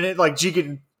you. And the minute like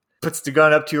Jigen puts the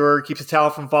gun up to her, keeps the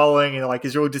towel from falling, and like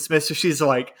is really dismissive, she's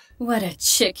like, What a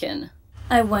chicken.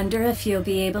 I wonder if you'll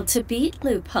be able to beat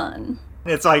Lupin.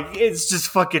 it's like it's just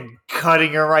fucking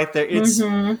cutting her right there. It's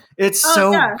it's Oh,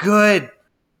 so yeah. good.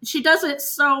 She does it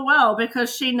so well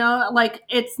because she like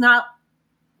it's not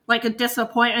like a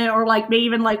disappointment or like maybe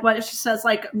even like what she says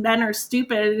like men are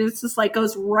stupid. It's just like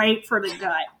goes right for the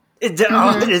gut.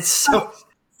 It's so.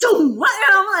 So what?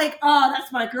 And I'm like, oh,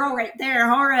 that's my girl right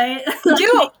there. All right.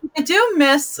 I do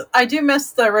miss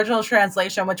the original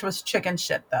translation, which was chicken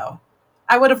shit, though.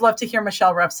 I would have loved to hear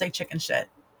Michelle Ruff say chicken shit,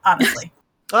 honestly.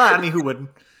 I mean, who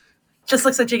wouldn't? Just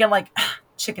looks like Jigen like,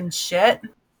 chicken shit.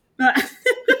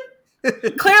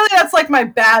 Clearly that's like my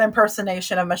bad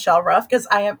impersonation of Michelle Ruff, because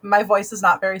my voice is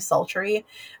not very sultry.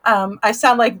 I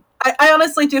sound like, I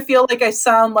honestly do feel like I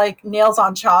sound like nails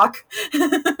on chalk.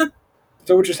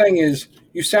 So what you're saying is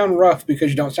you sound rough because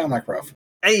you don't sound like Ruff.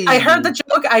 Hey. I heard the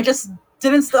joke, I just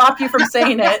didn't stop you from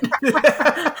saying it.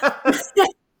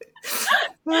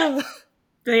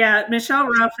 But yeah, Michelle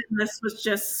Ruff in this was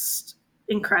just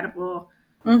incredible.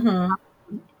 Mm-hmm.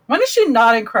 When is she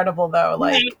not incredible though?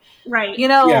 Like, right. you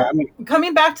know, Yeah, I mean,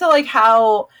 coming back to like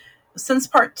how since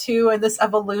part 2 and this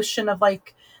evolution of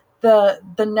like the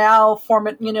now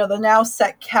format, you know, the now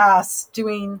set cast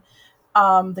doing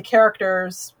the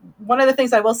characters. One of the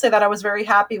things I will say that I was very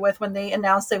happy with when they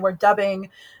announced they were dubbing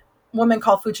Woman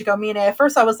Called Fujiko Mine. At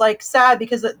first I was like sad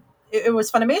because it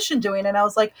was Funimation doing it, and I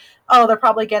was like, oh, they're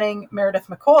probably getting Meredith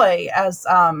McCoy as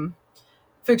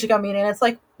Fujiko Mine, and it's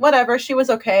like, whatever, she was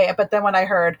okay. But then when I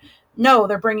heard, no,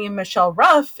 they're bringing Michelle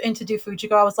Ruff in to do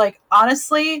Fujiko, I was like,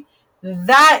 honestly,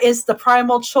 that is the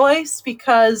primal choice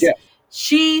because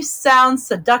she sounds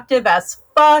seductive as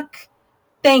fuck.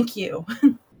 Thank you.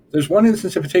 there's one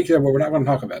instance in particular where we're not going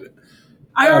to talk about it.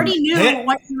 I already knew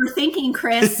what you were thinking,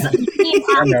 Chris.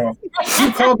 I know.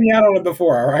 You called me out on it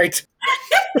before, all right?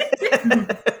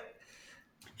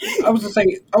 I was going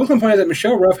to point out that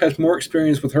Michelle Ruff has more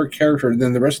experience with her character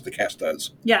than the rest of the cast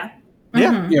does. Yeah.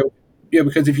 Yeah. Yeah,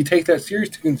 because if you take that series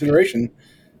into consideration,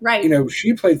 right. You know,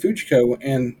 she played Fujiko,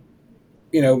 and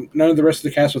you know, none of the rest of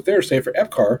the cast was there, save for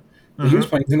Epcar, and he was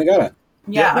playing Zenigata.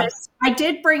 Yeah. But I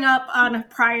did bring up on a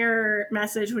prior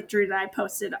message with Drew that I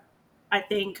posted, I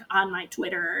think, on my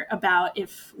Twitter about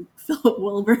if Philip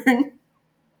Wilburn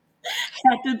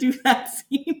had to do that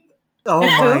scene. Oh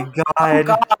my god.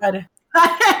 Oh god.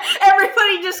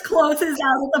 Everybody just closes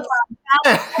out of the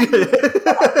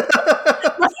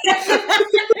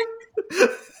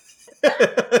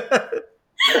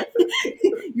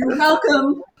You're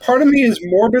welcome. Part of me is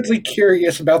morbidly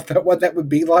curious about what that would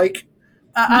be like.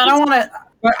 I don't want to.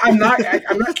 But I'm not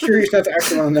curious enough to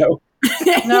actually want to know.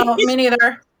 No, me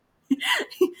neither.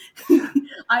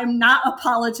 I'm not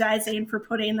apologizing for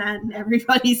putting that in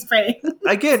everybody's face.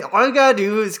 Again, all you gotta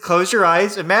do is close your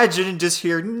eyes, imagine, and just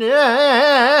hear,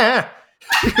 nah.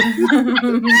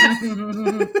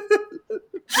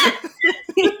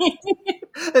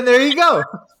 And there you go.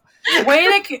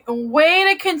 Way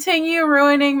to continue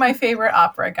ruining my favorite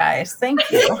opera, guys. Thank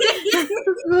you. You're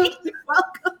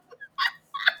welcome.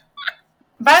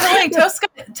 By the way,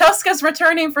 Tosca's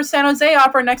returning for San Jose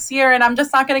Opera next year, and I'm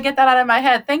just not going to get that out of my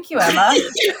head. Thank you, Emma.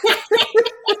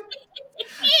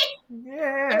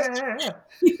 Yeah.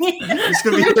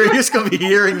 You're just gonna be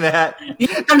hearing that.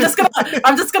 I'm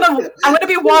gonna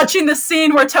be watching the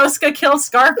scene where Tosca kills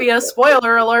Scarpia,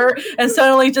 spoiler alert, and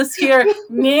suddenly just hear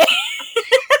me.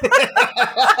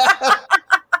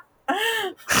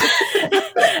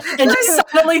 And just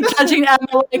suddenly judging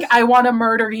Emma like, I want to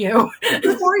murder you.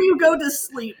 Before you go to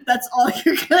sleep, that's all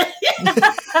you're going to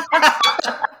get.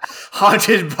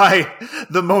 Haunted by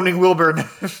the moaning Wilburn.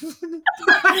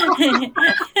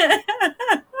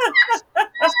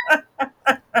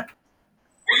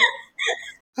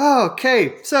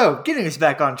 Okay, so getting us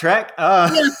back on track.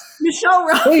 Michelle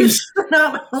Roth is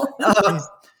phenomenal.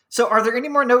 So, are there any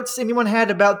more notes anyone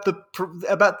had about the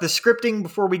scripting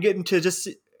before we get into just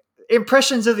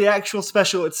impressions of the actual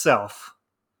special itself?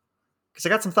 Because I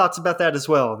got some thoughts about that as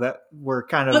well that were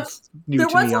kind of new to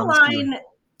me. There was a line,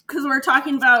 because we're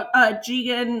talking about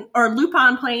Jigen, or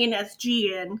Lupin playing as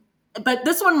Jigen, but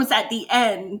this one was at the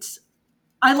end.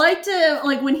 I liked it,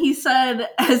 like, when he said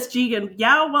as Jigen,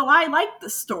 yeah, well, I like the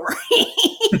story.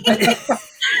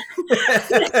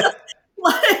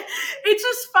 It's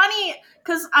just funny,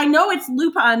 because I know it's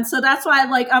Lupin, so that's why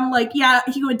I'm like, yeah,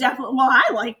 he would definitely, well,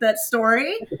 I like that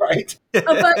story. Right.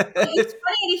 But it's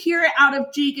funny to hear it out of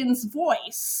Jigen's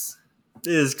voice.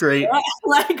 It is great.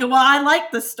 Like, well, I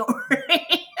like the story.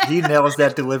 He nails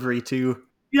that delivery, too.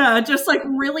 Yeah, just like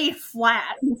really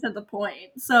flat and to the point.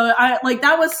 So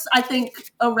that was, I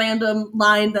think, a random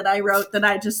line that I wrote that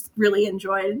I just really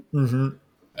enjoyed.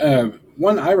 Mm-hmm.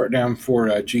 One I wrote down for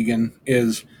Jigen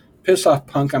is piss off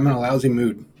punk, I'm in a lousy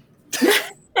mood.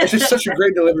 It's just such a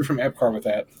great delivery from Epcar with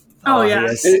that. Oh yeah.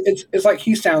 Yes. It's like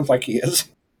he sounds like he is.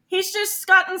 He's just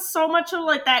gotten so much of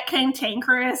like that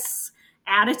cantankerous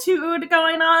attitude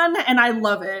going on, and I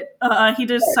love it. He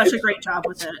does such a great job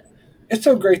with it. It's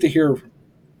so great to hear,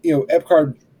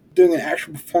 Epcar doing an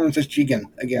actual performance as Jigen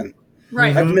again.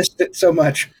 Right. I've missed it so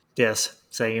much. Yes,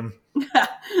 same.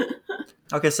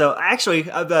 Okay, so actually,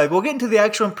 we'll get into the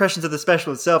actual impressions of the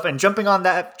special itself, and jumping off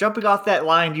that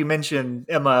line you mentioned,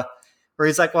 Emma, where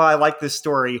he's like, well, I like this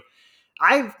story.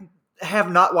 I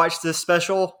have not watched this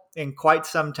special in quite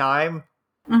some time.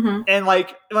 Mm-hmm. And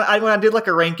like when I did like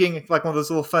a ranking, like one of those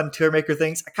little fun tour maker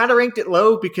things, I kind of ranked it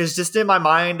low because just in my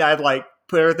mind, I'd like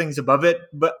put other things above it.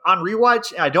 But on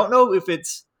rewatch, I don't know if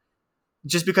it's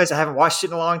just because I haven't watched it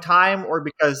in a long time or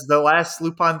because the last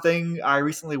Lupin thing I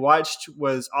recently watched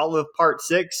was all of part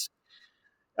 6.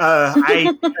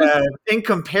 In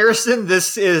comparison,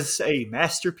 this is a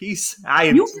masterpiece.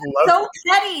 You're so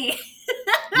petty.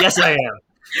 Yes, I am.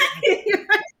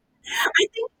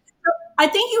 I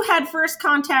think you had First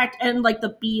Contact and like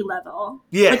the B level.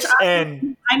 Yes, which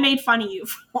I made fun of you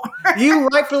for. You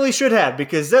rightfully should have,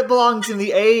 because that belongs in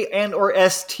the A and or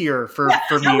S tier for me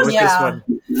with this one.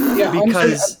 Yeah,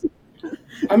 because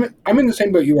honestly, I'm in the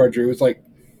same boat you are, Drew. It's like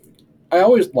I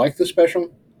always liked the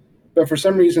special, but for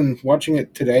some reason, watching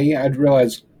it today, I'd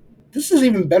realize this is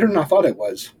even better than I thought it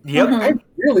was. Yep. I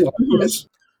really like this.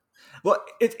 Well,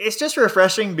 it's just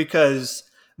refreshing because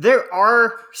there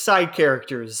are side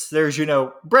characters. There's,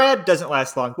 Brad doesn't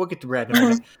last long. We'll get to Brad in a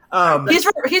minute.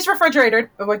 He's refrigerated.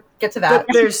 We'll get to that.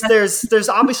 But there's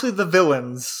obviously the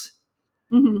villains.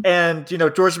 Mm-hmm. And,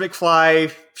 George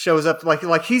McFly shows up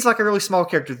like he's like a really small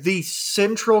character. The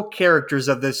central characters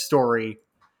of this story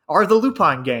are the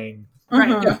Lupin gang.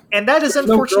 Right. Yeah. And that is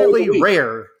unfortunately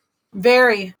rare.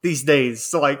 Very. These days.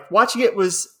 So, watching it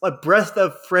was a breath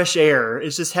of fresh air.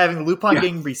 It's just having the Lupin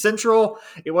gang be central.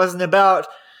 It wasn't about,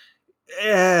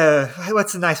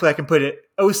 what's the nice way I can put it?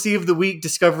 OC of the week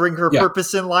discovering her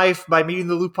purpose in life by meeting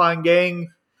the Lupin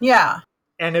gang. Yeah.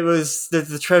 And it was,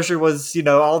 the treasure was,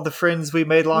 all the friends we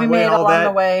made along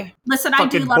the way. Listen, I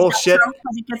do love bullshit. that trope,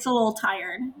 but it gets a little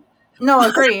tired. No,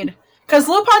 agreed. Because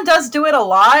Lupin does do it a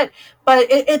lot, but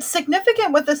it's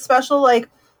significant with this special,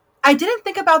 I didn't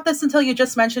think about this until you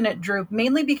just mentioned it, Drew,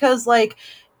 mainly because,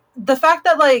 the fact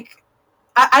that,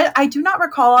 I do not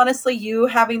recall, honestly, you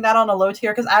having that on a low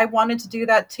tier, because I wanted to do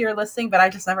that tier listing, but I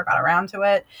just never got around to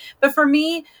it. But for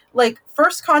me,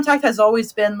 First Contact has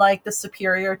always been, the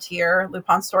superior tier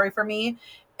Lupin story for me,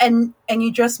 and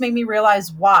you just made me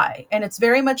realize why. And it's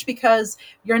very much because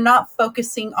you're not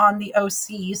focusing on the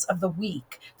OCs of the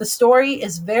week. The story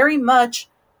is very much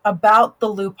about the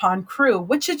Lupin crew,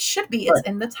 which it should be. It's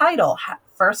in the title,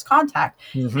 First Contact,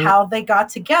 how they got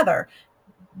together.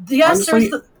 Yes,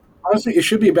 honestly, it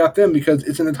should be about them because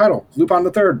it's in the title, Lupin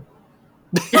the Third.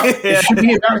 It should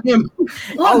be about him.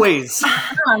 Always.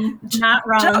 Not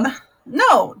wrong.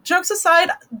 No, jokes aside,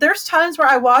 there's times where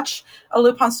I watch a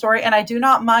Lupin story and I do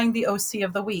not mind the OC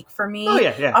of the week. For me,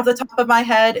 off the top of my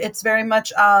head, it's very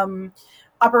much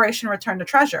Operation Return to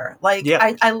Treasure.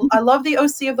 I love the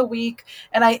OC of the week,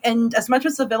 and as much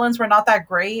as the villains were not that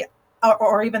great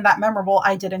or even that memorable,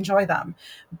 I did enjoy them.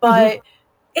 But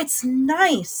it's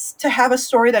nice to have a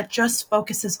story that just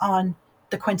focuses on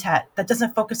the quintet, that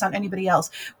doesn't focus on anybody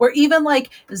else. Where even like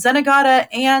Zenigata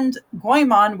and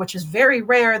Goemon, which is very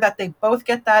rare that they both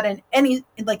get that in any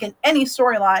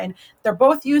storyline, they're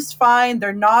both used fine.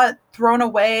 They're not thrown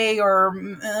away or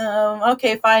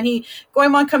okay, fine.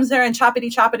 Goemon comes there and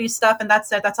choppity stuff, and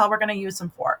that's it. That's all we're going to use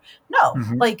him for. No,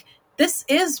 like this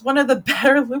is one of the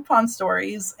better Lupin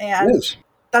stories, and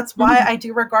that's why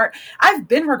I've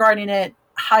been regarding it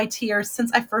high tier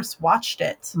since I first watched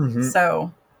it.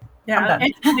 So yeah,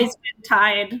 it's always been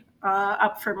tied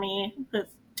up for me with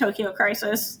Tokyo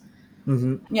Crisis.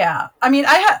 Yeah, I mean,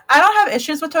 I don't have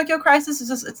issues with Tokyo Crisis. It's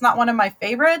just it's not one of my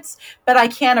favorites, but I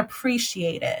can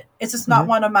appreciate it. It's just not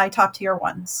one of my top tier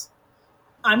ones.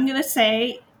 I'm gonna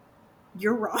say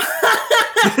you're wrong,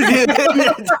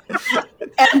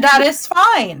 and that is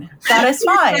fine. That is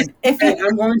fine.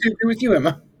 I'm going to agree with you,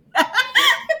 Emma.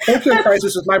 Tokyo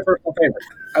Crisis is my personal favorite.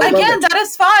 Again, that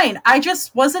is fine. I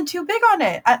just wasn't too big on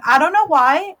it. I don't know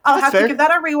why. I'll have to give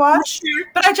that a rewatch.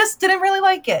 But I just didn't really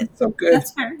like it. So good.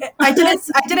 That's fair. I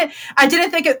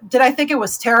didn't think it. Did I think it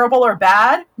was terrible or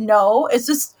bad? No. It's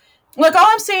just look. All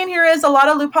I'm saying here is a lot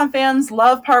of Lupin fans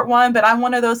love Part 1, but I'm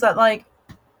one of those that like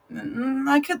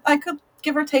I could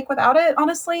give or take without it,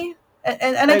 honestly.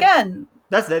 And again,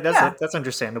 that's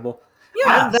understandable.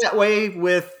 Yeah, I'm that way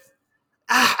with.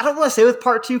 I don't want to say with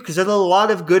Part 2 because there's a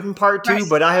lot of good in Part 2,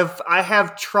 but I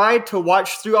have tried to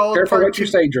watch through all of Part 2. Careful what you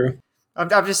say, Drew. I'm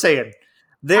just saying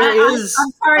there is a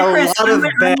lot of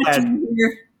bad.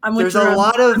 There's a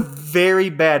lot of very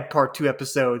bad Part 2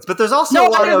 episodes, but there's also a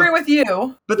lot I agree with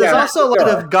you. But there's also a lot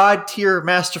of god tier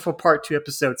masterful Part 2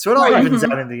 episodes, so it all evens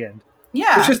out in the end.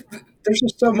 Yeah, there's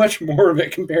just so much more of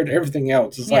it compared to everything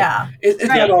else. It's like it's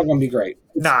not all going to be great.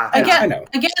 I know.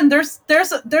 Again, there's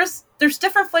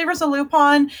different flavors of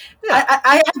Lupin. Yeah.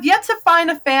 I have yet to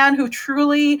find a fan who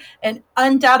truly and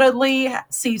undoubtedly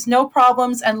sees no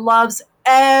problems and loves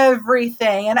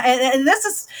everything. And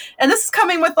this is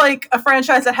coming with like a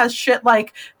franchise that has shit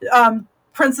like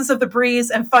Princess of the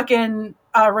Breeze and fucking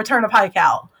Return of High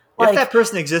Cal. If that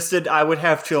person existed, I would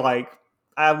have to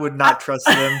I would not trust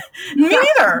them. Me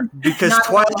neither. Because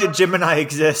Twilight Gemini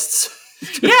exists.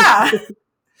 Yeah.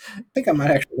 I think I might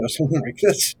actually know someone like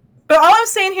this. But all I'm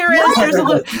saying here is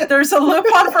there's a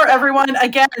Lupin for everyone.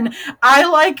 Again, I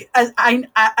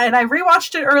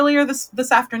rewatched it earlier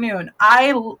this afternoon.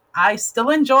 I still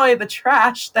enjoy the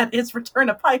trash that is Return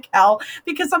of High Cal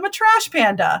because I'm a trash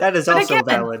panda. That is also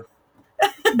valid.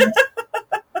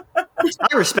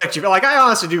 I respect you. I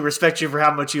honestly do respect you for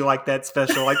how much you like that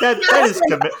special.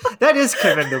 That is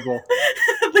commendable.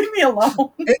 Leave me alone.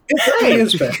 It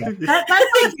is special. That's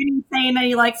like Vinny saying that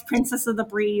he likes Princess of the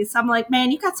Breeze. I'm like,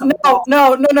 man, you got some.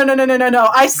 No.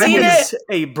 I seen it.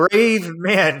 A brave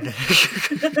man.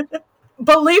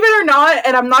 Believe it or not,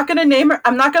 and I'm not going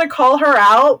to call her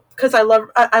out because I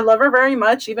love her very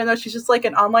much, even though she's just like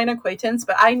an online acquaintance.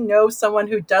 But I know someone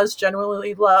who does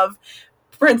genuinely love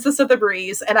Princess of the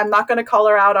Breeze, and I'm not going to call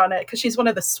her out on it because she's one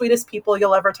of the sweetest people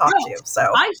you'll ever talk to. So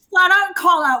I flat out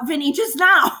call out Vinny just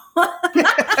now.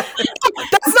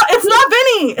 It's not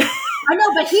Vinny. I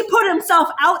know, but he put himself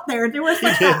out there. There was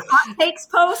like a hot takes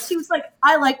post. He was like,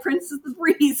 "I like Princess of the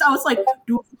Breeze." I was like, I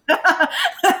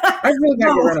really got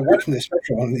to get around and watching this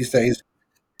special one of these days.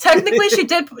 Technically, she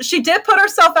did put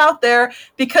herself out there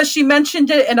because she mentioned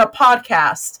it in a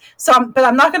podcast. But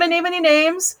I'm not going to name any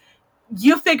names.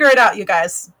 You figure it out, you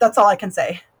guys. That's all I can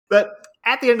say. But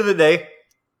at the end of the day,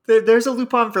 there's a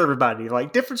Lupin for everybody.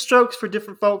 Like different strokes for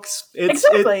different folks.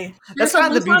 Exactly. That's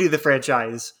kind of the beauty of the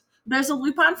franchise. There's a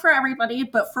Lupin for everybody,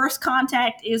 but First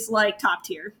Contact is like top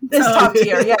tier. It's top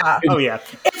tier, yeah. Oh yeah.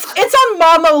 It's on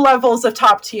Momo levels of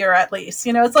top tier at least.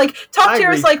 It's like top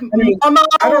tier is like Momo.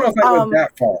 I don't know if I went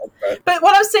that far, but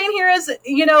what I'm saying here is,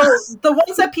 the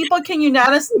ones that people can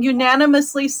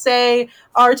unanimously say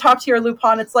are top tier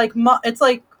Lupin. It's like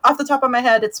off the top of my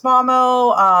head, it's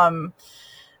Momo.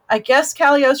 I guess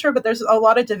Cagliostro, but there's a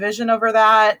lot of division over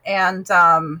that, and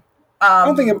I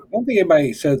don't think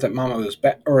anybody says that Momo is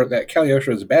bad or that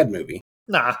Cagliostro is a bad movie.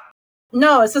 Nah.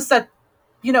 No, it's just that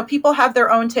people have their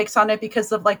own takes on it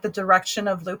because of like the direction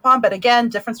of Lupin. But again,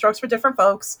 different strokes for different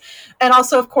folks, and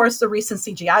also of course the recent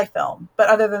CGI film. But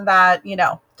other than that,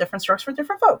 different strokes for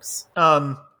different folks.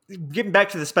 Getting back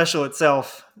to the special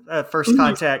itself, First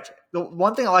Contact. The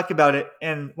one thing I like about it,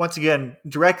 and once again,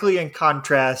 directly in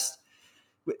contrast.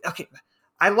 Okay,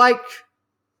 I like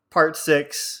Part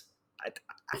 6.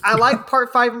 I like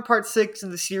Part 5 and Part 6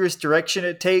 and the serious direction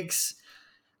it takes.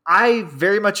 I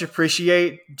very much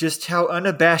appreciate just how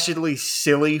unabashedly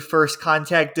silly First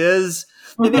Contact is.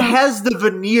 And it has the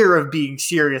veneer of being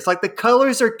serious. Like, the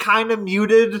colors are kind of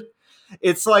muted.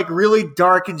 It's like really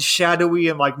dark and shadowy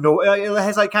and like no, it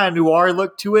has like kind of noir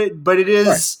look to it, but it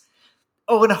is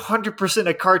 100%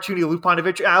 a cartoony Lupin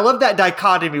adventure. And I love that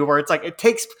dichotomy where it's like it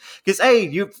takes because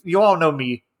you all know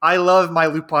me. I love my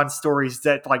Lupin stories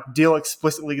that like deal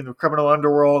explicitly in the criminal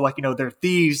underworld. Like, they're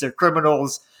thieves, they're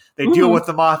criminals, they deal with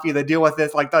the mafia, they deal with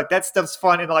this. Like that stuff's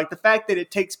fun. And like the fact that it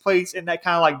takes place in that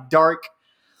kind of like dark,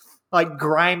 like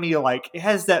grimy, like it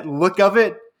has that look of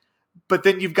it. But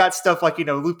then you've got stuff like,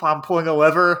 Lupin pulling a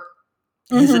lever,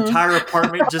 his entire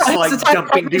apartment just like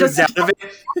dumping dudes out of it.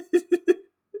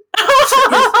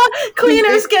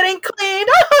 Cleaners getting cleaned.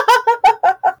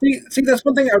 see, that's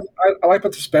one thing I like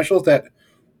about the special is that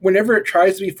whenever it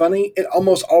tries to be funny, it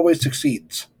almost always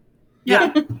succeeds.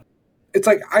 Yeah. It's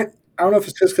like, I don't know if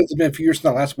it's because it's been a few years since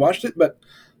I last watched it, but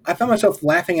I found myself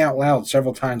laughing out loud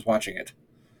several times watching it.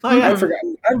 Oh yeah, I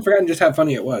haven't forgotten just how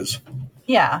funny it was.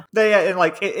 Yeah. And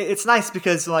like it's nice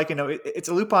because like it's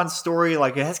a Lupin story.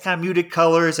 Like it has kind of muted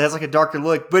colors, it has like a darker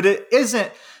look, but it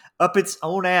isn't up its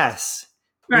own ass,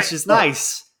 which is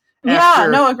nice. Yeah.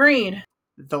 No, agreed.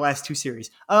 The last two series.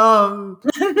 Petty.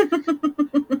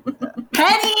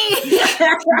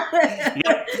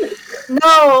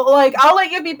 No, like I'll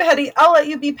let you be petty. I'll let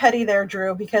you be petty there,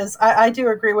 Drew, because I do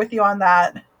agree with you on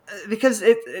that. Because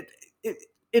it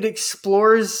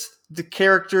explores the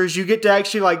characters. You get to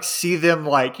actually like see them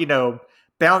like,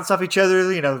 bounce off each other.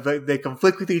 They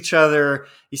conflict with each other.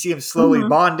 You see them slowly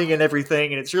bonding and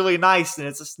everything. And it's really nice. And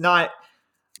it's just not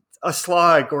a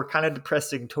slog or kind of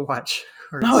depressing to watch.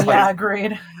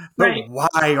 Agreed. But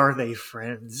why are they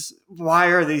friends? Why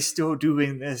are they still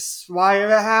doing this?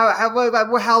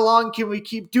 How long can we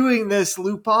keep doing this,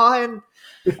 Lupin?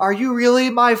 Are you really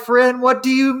my friend? What do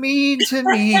you mean to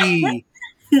me?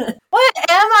 What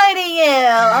am I to you?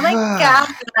 Oh my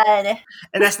God.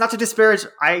 And that's not to disparage.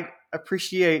 I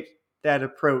appreciate that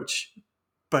approach,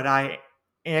 but I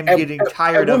am getting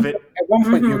tired of it. At one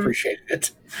point, you appreciated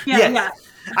it. Yeah.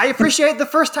 I appreciate the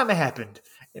first time it happened.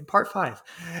 In part 5.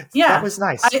 Yeah. That was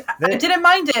nice. I didn't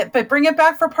mind it, but bring it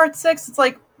back for part 6. It's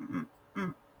like,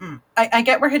 I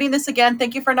get we're hitting this again.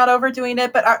 Thank you for not overdoing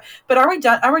it. But are we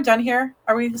done? Are we done here?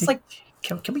 Are we just like,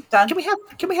 can we done? Can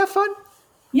we have fun?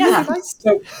 Yeah.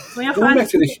 So going back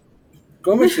to the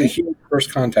human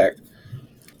first contact,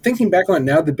 thinking back on it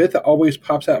now, the bit that always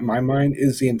pops out in my mind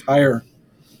is the entire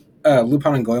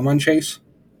Lupin and Goemon chase,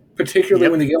 particularly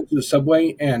when they get into the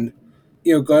subway and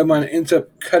Goemon ends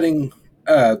up cutting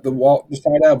the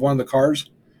side out of one of the cars,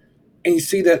 and you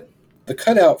see that the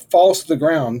cutout falls to the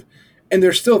ground, and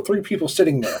there's still 3 people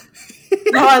sitting there.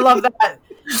 Oh, I love that.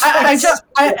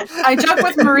 I joke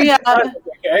with Maria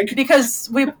because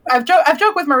I've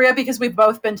joked with Maria because we've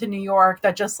both been to New York.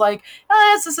 That just like,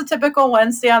 it's just a typical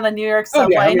Wednesday on the New York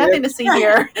subway. Nothing to see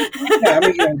here.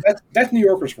 That's New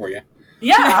Yorkers for you.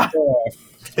 Yeah.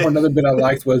 Another bit I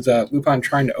liked was Lupin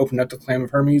trying to open up the Clam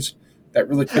of Hermes. That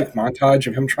really quick montage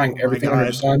of him trying everything under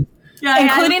the sun. Yeah,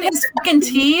 including his fucking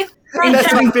teeth.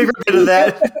 That's my favorite bit of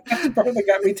that. That's the part that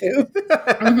got me too.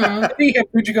 He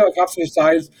had Fujiko like off to the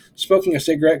side smoking a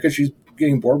cigarette because she's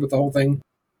getting bored with the whole thing.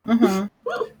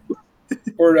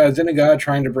 Or Zenigata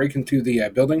trying to break into the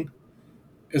building.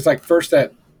 It's like first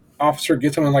that officer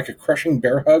gets him in like a crushing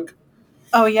bear hug.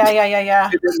 Oh, yeah.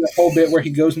 And then the whole bit where he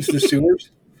goes into the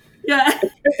sewers. Yeah.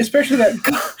 Especially that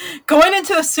going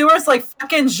into the sewers like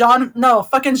fucking Jean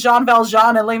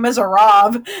Valjean and Les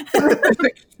Miserables.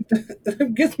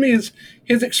 What gets me is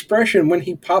his expression when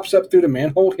he pops up through the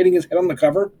manhole, hitting his head on the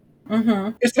cover.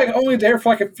 It's like only there for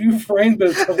like a few frames, but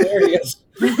it's hilarious.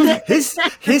 His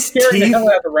scaring the teeth, hell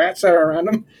out of the rats that are around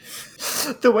him.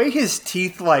 the way his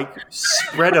teeth like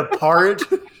spread apart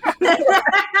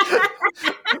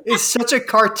is such a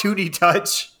cartoony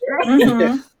touch.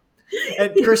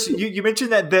 And Chris, you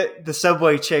mentioned that bit, the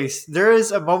subway chase. There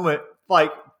is a moment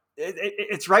like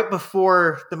it's right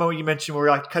before the moment you mentioned where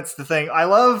like cuts the thing. I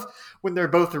love when they're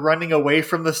both running away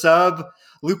from the sub.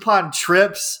 Lupin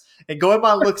trips and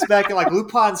Goemon looks back and like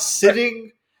Lupin's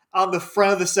sitting on the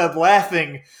front of the sub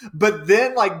laughing, but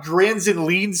then like grins and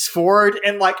leans forward,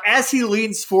 and like as he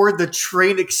leans forward, the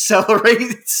train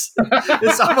accelerates.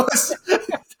 It's almost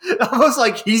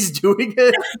like he's doing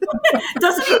it.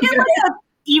 Doesn't he get like a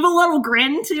evil little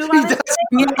grin too?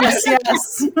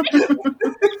 Yes.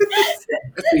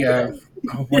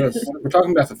 We're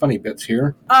talking about the funny bits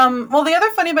here. Well, the other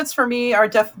funny bits for me are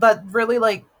that really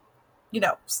like,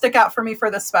 stick out for me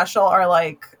for this special are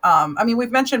like,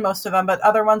 we've mentioned most of them, but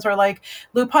other ones are like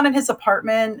Lupin in his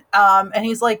apartment, and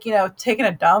he's like, taking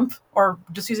a dump or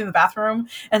just using the bathroom,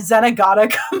 and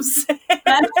Zenigata comes in.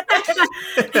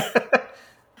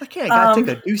 I gotta take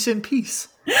a deuce in peace.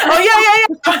 Oh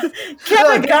yeah.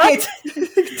 Kevin Gut.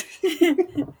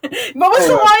 What was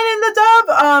the line in the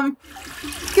dub?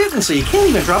 Getting so you can't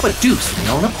even drop a deuce in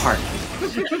your own apartment.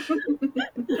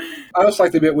 I just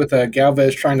like the bit with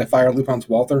Galvez trying to fire Lupin's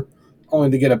Walther, only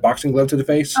to get a boxing glove to the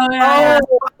face. Oh yeah.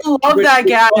 I love that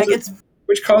gag.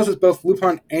 Which causes both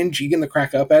Lupin and Jigen to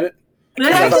crack up at it.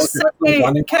 Can I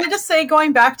just say,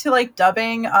 going back to like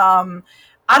dubbing, I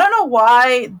don't know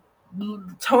why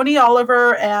Tony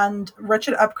Oliver and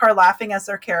Richard Epcar laughing as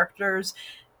their characters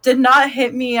did not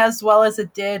hit me as well as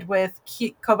it did with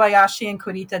Kobayashi and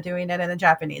Kurita doing it in the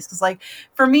Japanese. Because, like,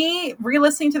 for me,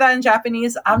 re-listening to that in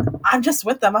Japanese, I'm just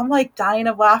with them. I'm like dying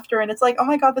of laughter, and it's like, oh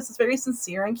my god, this is very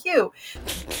sincere and cute.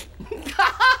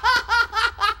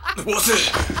 What's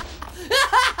it?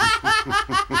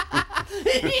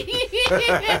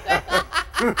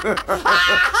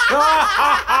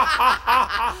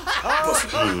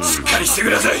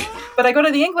 But I go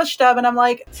to the English dub, and I'm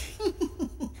like,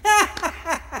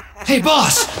 hey,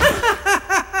 boss!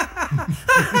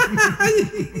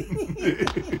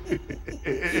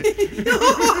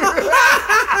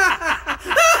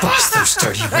 Boss, those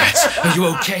dirty rats. Are you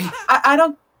okay? I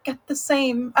don't get the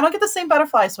same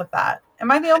butterflies with that. Am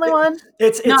I the only one?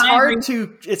 It's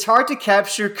hard to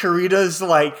capture Kurita's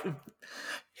like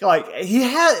he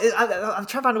has. I'm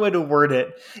trying to find a way to word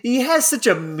it. He has such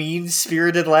a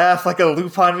mean-spirited laugh, like a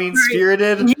Lupin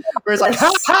mean-spirited, where it's like,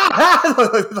 ha ha ha.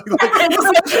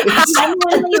 I'm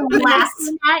literally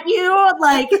laughing at you,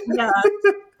 like,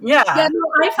 yeah.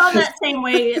 No, I felt that same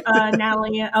way,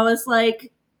 Natalie. I was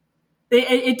like,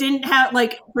 it didn't have,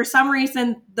 like, for some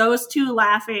reason, those two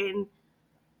laughing,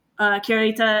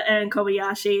 Kurita and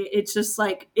Kobayashi, it's just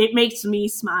like, it makes me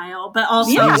smile, but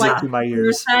also like my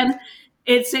ears.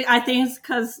 I think it's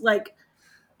because like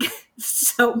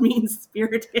so mean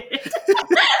spirited.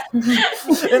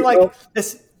 And like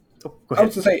this, I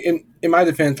was to say, in my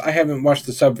defense, I haven't watched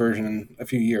the sub version in a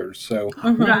few years, so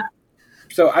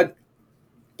so I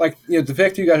like the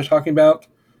fact you guys are talking about.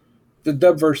 The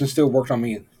dub version still worked on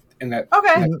me in that.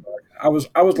 Okay. I was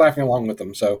laughing along with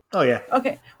them. So. Oh yeah.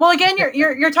 Okay. Well, again,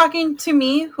 you're talking to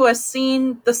me who has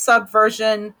seen the sub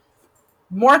version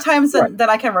more times than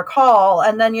I can recall,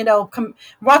 and then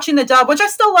watching the dub, which I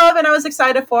still love and I was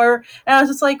excited for, and I was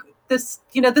just like, this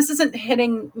isn't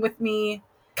hitting with me.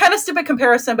 Kind of stupid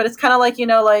comparison, but it's kind of like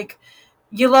like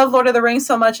you love Lord of the Rings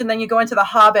so much, and then you go into The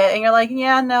Hobbit, and you're like,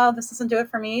 yeah, no, this doesn't do it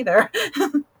for me either.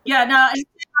 Yeah, no, I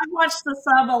watched the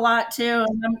sub a lot too,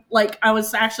 and I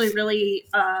was actually really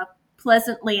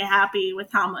pleasantly happy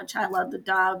with how much I love the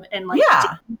dub, and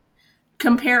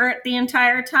compare it the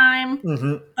entire time.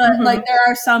 But there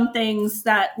are some things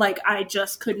that I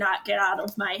just could not get out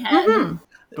of my head.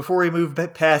 Before we move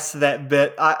past that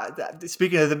bit,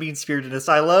 speaking of the mean-spiritedness,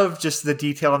 I love just the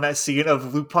detail in that scene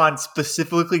of Lupin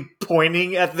specifically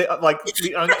pointing at the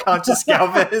unconscious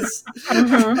Galvez.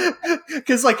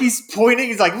 Because he's pointing,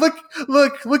 he's like,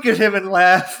 look at him and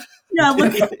laugh. Yeah,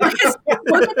 look at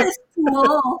this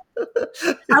tool.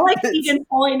 I like Keegan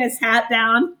pulling his hat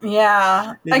down.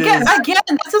 Yeah. Again,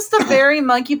 this is the very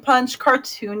Monkey Punch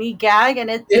cartoony gag, and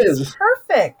it's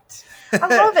perfect. I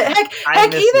love it.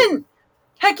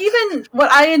 Heck, even what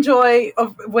I enjoy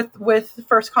with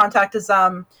First Contact is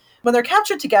when they're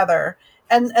captured together.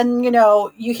 And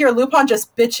you hear Lupin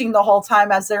just bitching the whole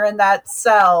time as they're in that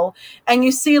cell. And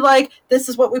you see, this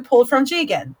is what we pulled from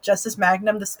Jigen. Justice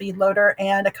Magnum, the speed loader,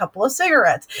 and a couple of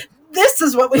cigarettes. This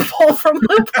is what we pulled from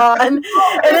Lupin. And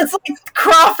it's like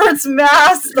Crawford's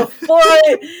mask, the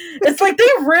foot. It's like they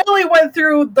really went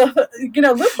through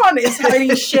Lupin is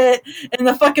hiding shit in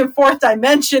the fucking fourth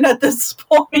dimension at this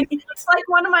point. It's like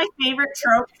one of my favorite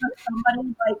tropes of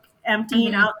somebody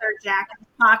emptying out their jacket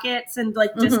pockets and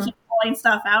just keep pulling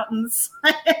stuff out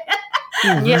inside.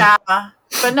 Yeah,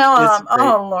 but no,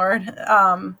 oh Lord,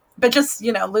 but just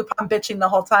Lupin bitching the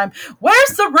whole time. Where's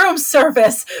the room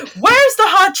service? Where's the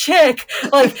hot chick?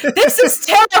 This is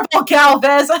terrible,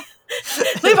 Galvez.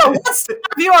 Leave a 1-star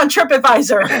review on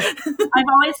TripAdvisor. I've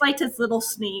always liked his little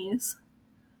sneeze.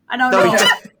 I don't know.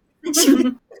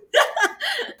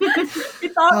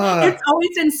 It's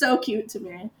always been so cute to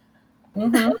me.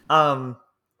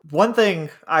 One thing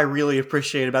I really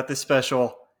appreciate about this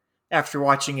special after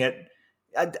watching it,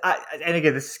 and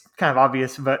again, this is kind of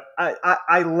obvious, but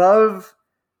I love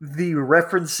the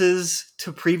references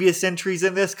to previous entries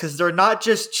in this, because they're not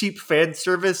just cheap fan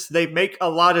service. They make a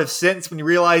lot of sense when you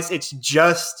realize it's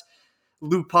just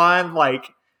Lupin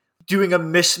doing a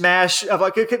mishmash of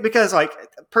because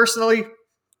personally,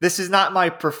 this is not my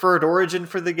preferred origin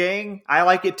for the gang. I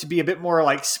like it to be a bit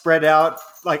more spread out.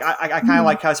 I kind of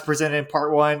like how it's presented in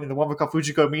part 1 in the one we call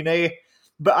Fujiko Mine.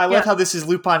 But I love how this is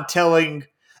Lupin telling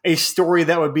a story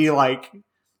that would be like,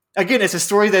 again, it's a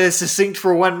story that is succinct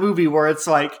for one movie where it's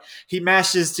like he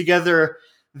mashes together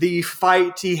the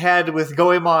fight he had with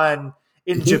Goemon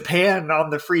in Japan on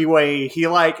the freeway. He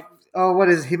like, oh, what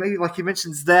is he? Maybe like he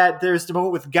mentions that there's the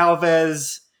moment with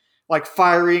Galvez like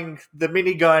firing the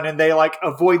minigun and they like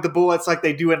avoid the bullets like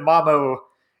they do in Mamo.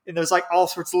 And there's like all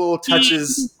sorts of little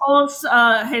touches. He pulls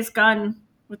his gun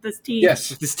with his teeth. Yes.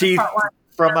 With his teeth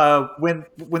from when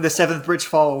the seventh bridge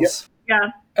falls.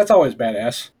 Yeah. That's always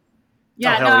badass.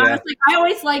 Yeah, Oh, no, hell I yeah. was like, I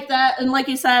always like that. And like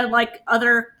you said, like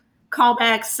other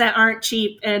callbacks that aren't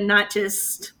cheap and not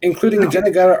just Including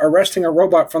Zenigata arresting a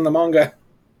robot from the manga.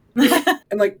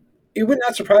 And like, it would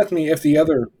not surprise me if the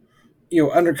other,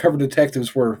 undercover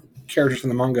detectives were characters from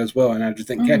the manga as well, and I just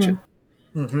didn't catch it.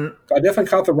 Mm-hmm. So I definitely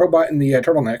caught the robot in the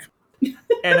turtleneck.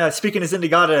 And speaking of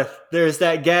Zenigata, there's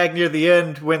that gag near the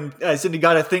end when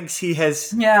Zenigata thinks he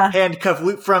has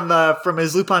handcuffed from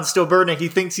his Lupin still burning. He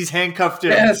thinks he's handcuffed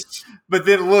him, Yes. but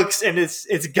then looks and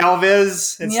it's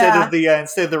Galvez instead of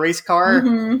the race car.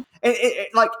 Mm-hmm. And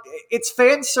it's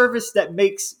fan service that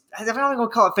makes. I'm not even gonna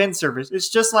call it fan service. It's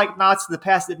just like nods to the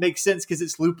past that makes sense because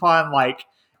it's Lupin like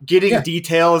getting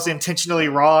details intentionally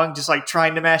wrong, just like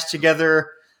trying to mash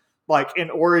together like an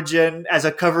origin as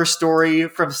a cover story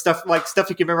from stuff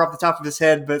he can remember off the top of his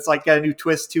head, but it's like got a new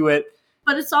twist to it.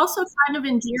 But it's also kind of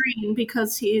endearing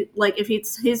because he, like, if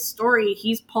it's his story,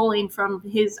 he's pulling from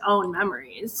his own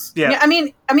memories. Yeah. I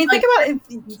mean, think about it.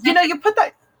 You put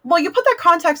that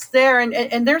context there,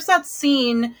 and there's that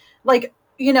scene, like,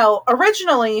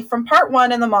 originally from part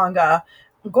 1 in the manga,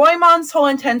 Goemon's whole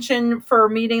intention for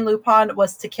meeting Lupin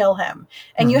was to kill him.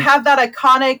 And you have that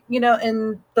iconic,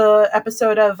 in the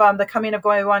episode of the coming of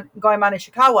Goemon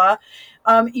Ishikawa,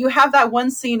 you have that one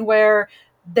scene where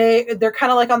they're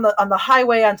kind of like on the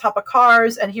highway on top of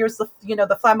cars, and here's the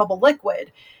the flammable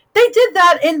liquid. They did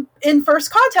that in First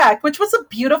Contact, which was a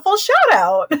beautiful shout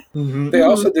out. Mm-hmm. They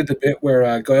also did the bit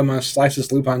where Goemon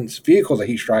slices Lupin's vehicle that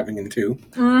he's driving into.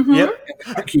 Mm-hmm.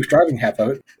 Yep. Keeps driving half of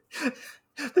it.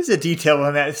 There's a detail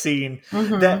in that scene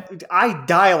that I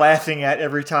die laughing at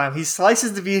every time. He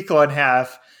slices the vehicle in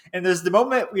half, and there's the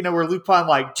moment where Lupin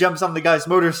like jumps on the guy's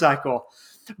motorcycle.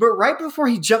 But right before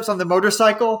he jumps on the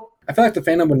motorcycle, I feel like the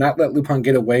fandom would not let Lupin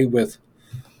get away with,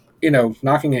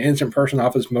 knocking an innocent person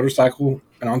off his motorcycle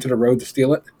and onto the road to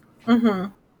steal it.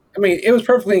 Mm-hmm. I mean, it was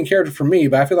perfectly in character for me,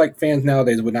 but I feel like fans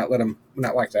nowadays would not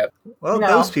like that. well, No.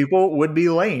 those people would be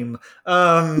lame.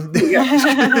 I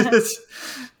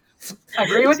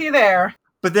agree with you there.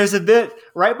 But there's a bit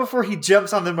right before he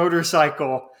jumps on the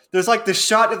motorcycle. There's like the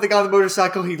shot of the guy on the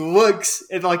motorcycle. He looks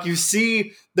and like you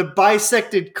see the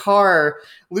bisected car.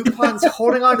 Lupin's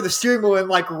holding onto the steering wheel and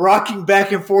like rocking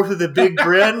back and forth with a big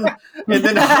grin, and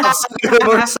then hops onto the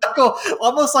motorcycle,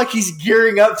 almost like he's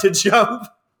gearing up to jump.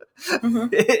 Mm-hmm.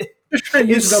 Just trying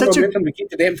to use It's the such a- momentum to keep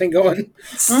the damn thing going.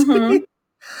 Mm-hmm.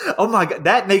 Oh my god,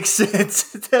 that makes sense.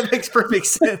 That makes perfect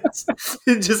sense.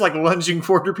 Just like lunging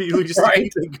forward repeatedly, just to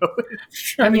keep it going.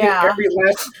 Trying to get every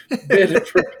last bit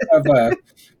of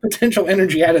potential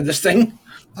energy out of this thing.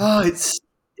 Oh, it's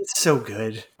so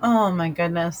good. Oh my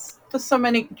goodness. Just so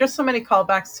many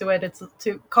callbacks to it. It's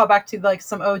to call back to like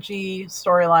some OG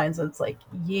storylines. It's like,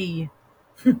 yee.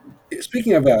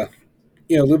 Speaking of,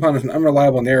 Lupin is an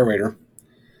unreliable narrator.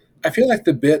 I feel like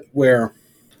the bit where,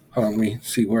 hold on, let me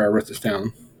see where I wrote this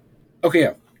down. Okay,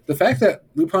 yeah. The fact that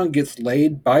Lupin gets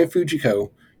laid by Fujiko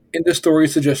in this story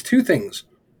suggests two things.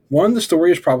 One, the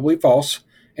story is probably false,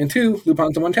 and two,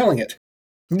 Lupin's the one telling it.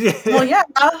 Well, yeah.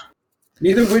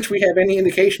 Neither of which we have any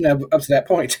indication of up to that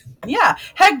point. Yeah.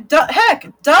 Heck,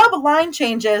 dub line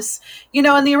changes. In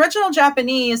the original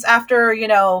Japanese, after,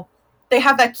 they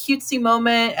have that cutesy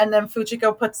moment, and then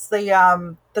Fujiko puts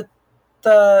the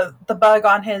bug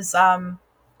on his on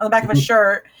the back of his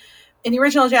shirt. In the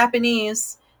original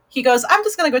Japanese, he goes, "I'm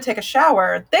just gonna go take a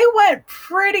shower." They went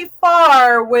pretty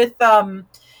far with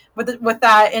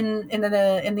that in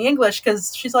the English,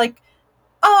 because she's like,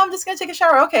 "Oh, I'm just gonna take a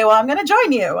shower. Okay, well, I'm gonna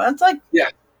join you." And it's like, yeah,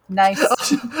 nice.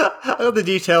 I love the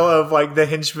detail of like the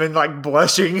henchman like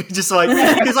blushing, just like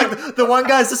because like the one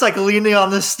guy's just like leaning on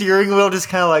the steering wheel, just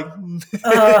kind of like.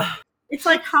 It's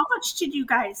like, how much did you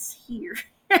guys hear?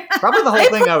 Probably the whole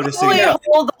thing, I would assume.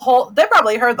 They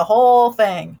probably heard the whole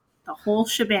thing. The whole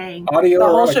shebang. Audio, the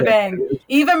whole like shebang.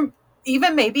 Even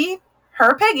maybe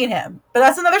her pegging him, but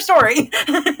that's another story.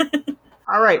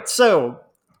 All right, so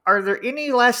are there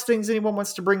any last things anyone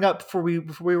wants to bring up before we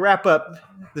wrap up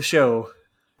the show?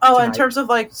 Oh, tonight? In terms of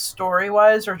like story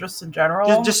wise, or just in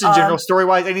general? Just in general, story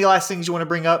wise. Any last things you want to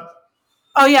bring up?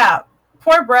 Oh yeah,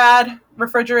 poor Brad,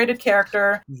 refrigerated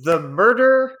character. The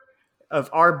murder of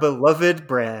our beloved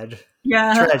Brad.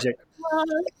 Yeah. Tragic.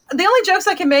 The only jokes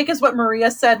I can make is what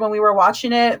Maria said when we were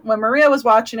watching it. When Maria was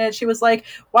watching it, she was like,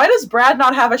 "Why does Brad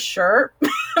not have a shirt?"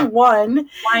 One,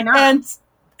 why not?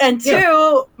 And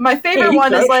two, my favorite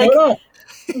one is like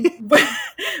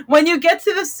when you get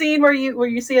to the scene where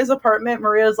you see his apartment.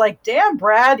 Maria's like, "Damn,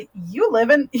 Brad, you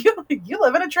live in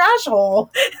a trash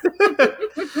hole."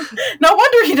 No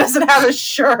wonder he doesn't have a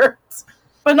shirt.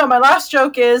 But no, my last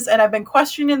joke is, and I've been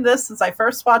questioning this since I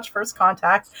first watched First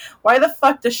Contact, why the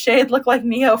fuck does Shade look like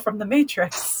Neo from The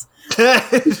Matrix?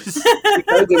 Because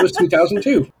it was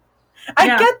 2002.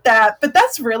 I get that, but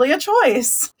that's really a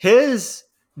choice. His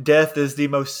death is the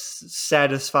most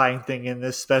satisfying thing in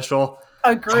this special.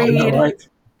 Agreed. I know, right?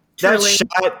 That Truly.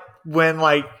 shot when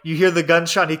you hear the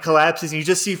gunshot and he collapses and you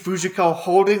just see Fujiko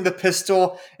holding the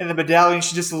pistol and the medallion,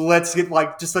 she just lets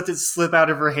it slip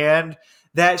out of her hand.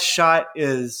 That shot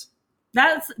is...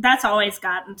 That's always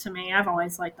gotten to me. I've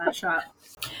always liked that shot.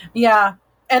 Yeah.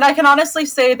 And I can honestly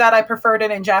say that I preferred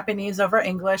it in Japanese over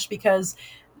English because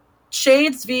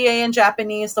Shade's VA in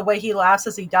Japanese, the way he laughs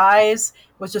as he dies,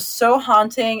 was just so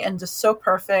haunting and just so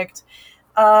perfect.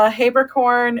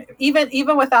 Haberkorn,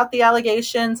 even without the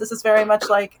allegations, this is very much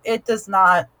like it does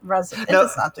not resonate. It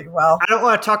does not do well. I don't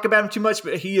want to talk about him too much,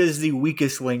 but he is the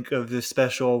weakest link of this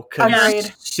special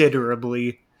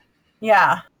considerably.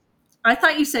 Yeah. I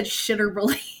thought you said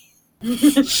shitterably.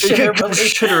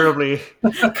 Considerably.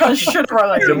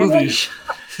 The movie.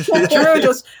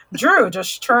 Drew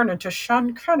just turned into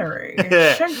Sean Connery.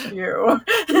 Thank you.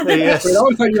 Yes. I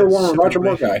always thought you were one Roger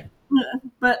Moore guy.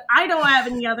 But I don't have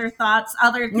any other thoughts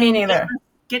other than Me neither.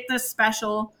 Get this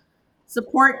special,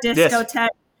 support Discotheque,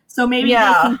 so maybe they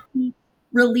can keep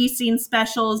releasing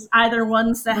specials, either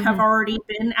ones that have already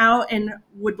been out and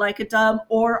would like a dub,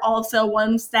 or also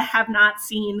ones that have not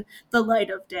seen the light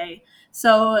of day.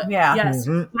 So yes,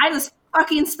 buy this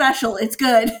fucking special. It's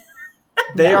good.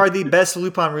 They are the best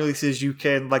Lupin releases you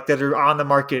can that are on the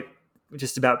market.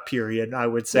 Just about period. I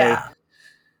would say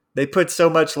they put so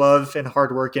much love and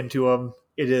hard work into them.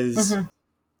 It is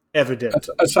evident.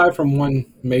 Aside from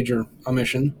one major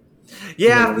omission.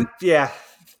 Yeah.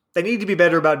 They need to be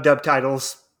better about dub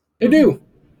titles. They do.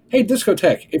 Hey,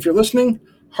 Discotheque, if you're listening,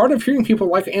 Hard of Hearing people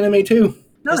like anime too.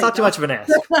 No, That's not too much of an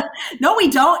ask. No, we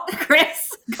don't,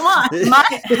 Chris. Come on.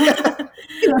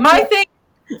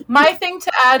 My thing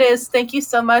to add is thank you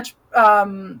so much,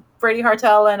 Brady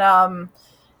Hartel and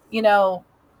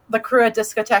the crew at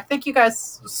Discotheque. Thank you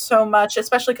guys so much,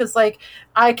 especially because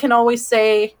I can always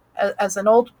say as an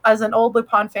old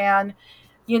Lupin fan,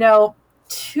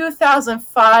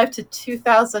 2005 to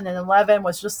 2011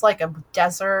 was just like a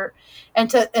desert, and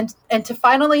to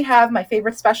finally have my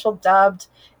favorite special dubbed,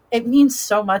 it means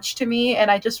so much to me.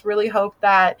 And I just really hope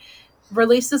that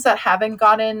releases that haven't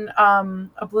gotten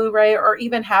a Blu-ray or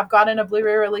even have gotten a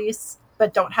Blu-ray release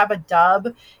but don't have a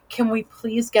dub, can we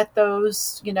please get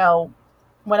those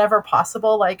whenever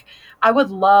possible? I would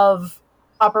love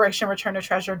Operation Return to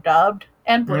Treasure dubbed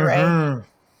and Blu-ray.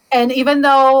 And even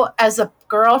though, as a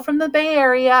girl from the Bay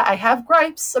Area, I have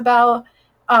gripes about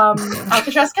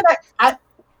Alcatraz Connect.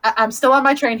 I'm still on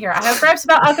my train here. I have gripes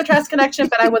about Alcatraz Connection,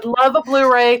 but I would love a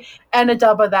Blu-ray and a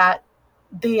dub of that.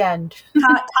 The end.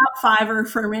 Top fiver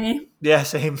for me. Yeah,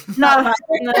 same. No,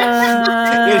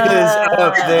 It is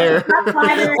up there.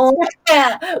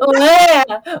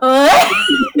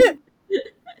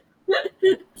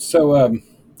 So,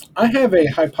 I have a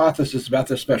hypothesis about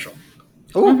this special.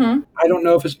 I don't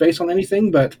know if it's based on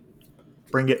anything, but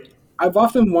bring it. I've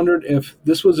often wondered if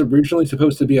this was originally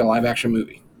supposed to be a live-action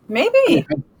movie. Maybe.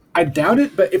 I doubt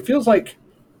it, but it feels like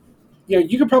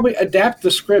you could probably adapt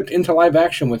the script into live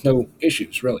action with no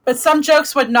issues, really. But some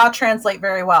jokes would not translate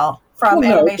very well from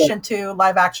animation to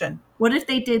live action. What if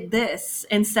they did this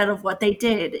instead of what they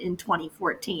did in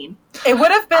 2014? It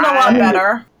would have been a lot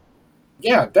better.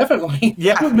 Yeah, definitely.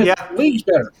 Yeah, it would have been leagues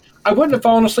better. I wouldn't have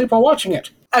fallen asleep while watching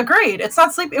it. Agreed. It's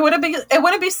not sleep. It wouldn't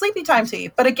be sleepy time tea.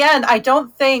 But again, I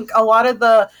don't think a lot of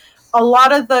the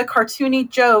cartoony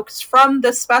jokes from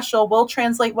this special will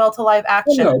translate well to live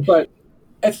action. No, but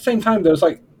at the same time, there's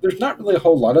not really a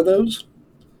whole lot of those.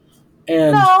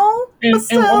 And but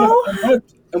still.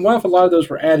 And what if a lot of those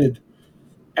were added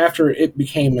after it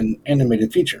became an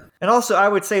animated feature? And also, I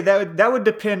would say that would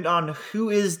depend on who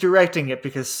is directing it,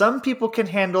 because some people can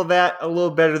handle that a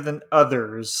little better than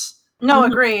others. No,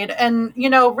 agreed. And,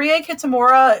 Rie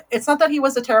Kitamura, it's not that he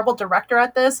was a terrible director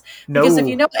at this. No. Because if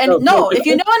you know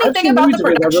anything about the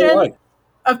production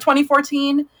of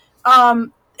 2014,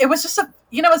 it was just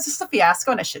a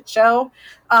fiasco and a shit show,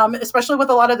 especially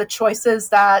with a lot of the choices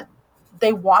that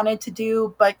they wanted to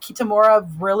do, but Kitamura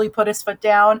really put his foot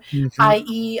down,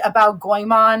 i.e. about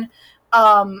Goemon.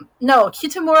 No,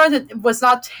 Kitamura was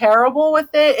not terrible with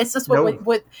it. It's just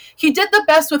what he did the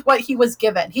best with what he was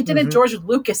given. He didn't George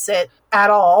Lucas it at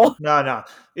all. No.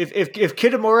 If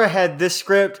Kitamura had this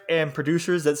script and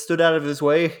producers that stood out of his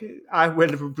way, I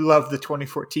would have loved the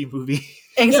 2014 movie.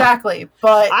 Exactly,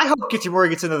 but I hope Kitamura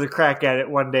gets another crack at it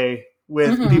one day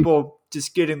with people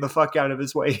just getting the fuck out of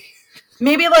his way.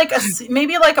 Maybe like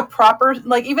a proper,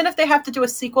 like, even if they have to do a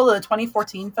sequel to the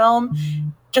 2014 film,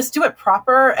 just do it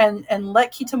proper and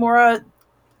let Kitamura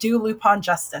do Lupin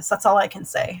justice. That's all I can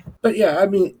say. But yeah, I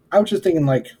mean, I was just thinking,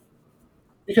 like,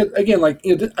 because again, like,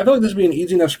 you know, I feel like this would be an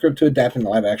easy enough script to adapt into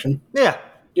live action. Yeah.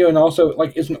 You know, and also,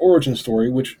 like, it's an origin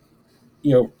story, which,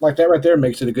 you know, like that right there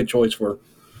makes it a good choice for,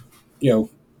 you know,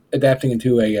 adapting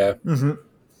into a,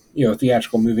 you know,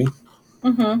 theatrical movie.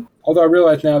 Although I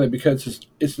realize now that because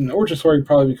it's an origin story,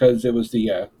 probably because it was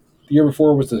the year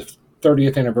before was the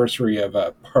 30th anniversary of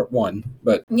Part 1.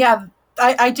 But yeah,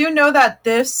 I do know that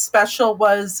this special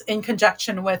was in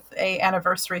conjunction with a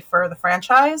anniversary for the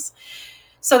franchise,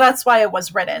 so that's why it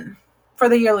was written for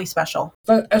the yearly special.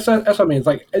 That's what I mean. It's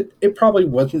like it probably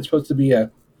wasn't supposed to be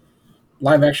a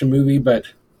live action movie, but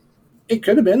it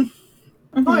could have been.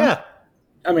 Oh yeah.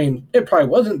 I mean, it probably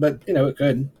wasn't, but you know, it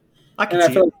could. I can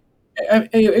see it.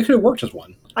 It could have worked as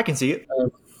one. I can see it.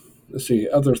 Let's see,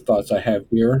 other thoughts I have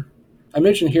here. I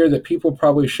mentioned here that people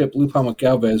probably ship Lupin with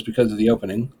Galvez because of the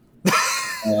opening.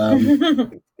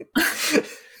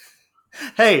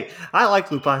 Hey, I like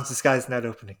Lupin's disguise in that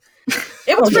opening.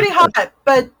 It was pretty hot,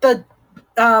 but the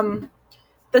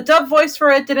dub voice for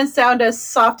it didn't sound as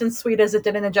soft and sweet as it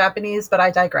did in the Japanese, but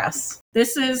I digress.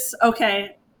 This is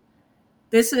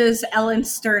Ellen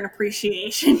Stern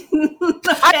appreciation.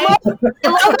 I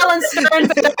love Ellen Stern,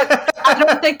 but I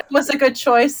don't think that was a good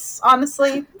choice,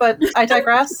 honestly, but I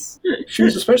digress. She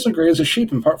was especially great as a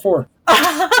sheep in Part 4.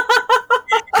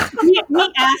 we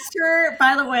asked her,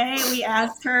 by the way,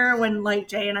 when, like,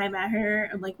 Jay and I met her,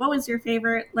 and, like, what was your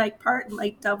favorite, like, part, and,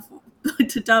 like, dub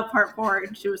Part 4,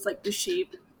 and she was like, the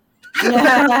sheep.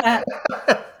 Yeah.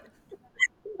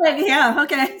 Like, yeah,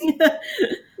 okay.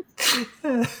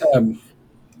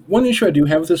 One issue I do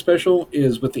have with this special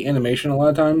is with the animation a lot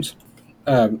of times,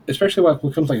 especially when it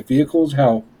comes to, like, vehicles,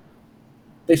 how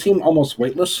they seem almost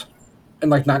weightless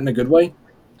and, like, not in a good way.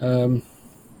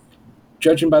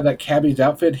 Judging by that cabbie's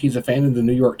outfit, he's a fan of the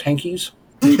New York Tankies.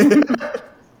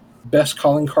 Best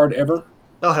calling card ever.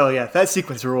 Oh, hell yeah. That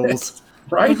sequence rules.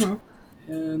 Right?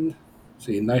 And, let's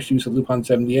see, nice use of Lupin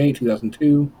 78,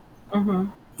 2002.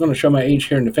 I'm going to show my age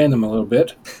here in the fandom a little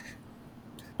bit.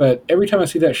 But every time I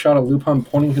see that shot of Lupin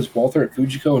pointing his Walther at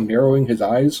Fujiko and narrowing his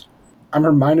eyes, I'm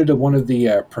reminded of one of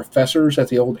the professors at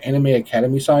the old Anime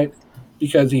Academy site,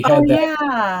 because he had he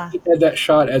had that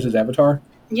shot as his avatar.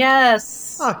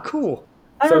 Yes. Ah, cool.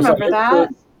 I remember that.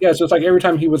 Yeah, so it's like every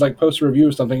time he would, like, post a review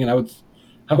of something, and I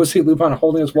would see Lupin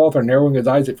holding his Walther, narrowing his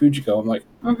eyes at Fujiko. I'm like,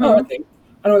 oh, I know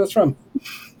where that's from.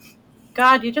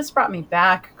 God, you just brought me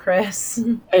back, Chris.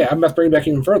 Hey, I'm about to bring it back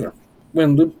even further.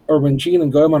 When Jin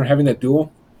and Goemon are having that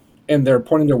duel, and they're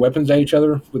pointing their weapons at each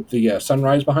other with the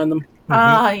sunrise behind them.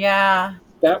 Yeah.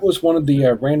 That was one of the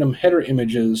random header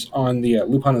images on the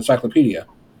Lupin Encyclopedia.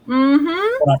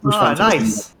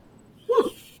 Nice.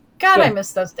 God, yeah. I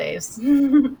miss those days.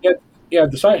 Yeah,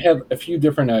 the site had a few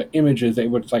different images they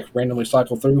would, like, randomly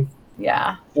cycle through.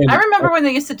 Yeah. And I remember when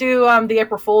they used to do the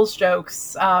April Fool's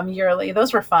jokes yearly.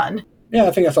 Those were fun. Yeah,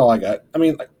 I think that's all I got. I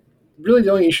mean, like, really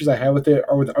the only issues I have with it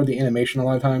are the animation a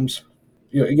lot of times.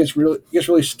 You know, it gets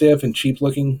really stiff and cheap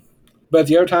looking. But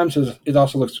the other times it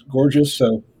also looks gorgeous,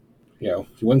 so, you know,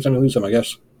 if you win some, you lose some, I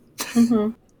guess.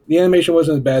 The animation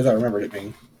wasn't as bad as I remembered it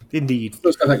being. Indeed.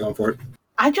 Those guys got going for it.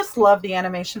 I just love the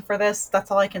animation for this.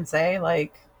 That's all I can say.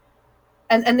 Like,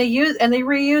 and they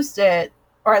reused it,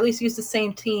 or at least used the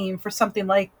same team for something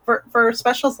like for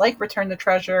specials like Return to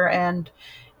Treasure and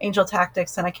Angel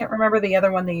Tactics, and I can't remember the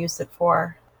other one they used it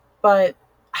for. But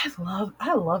I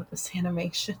love this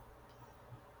animation.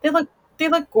 They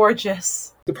look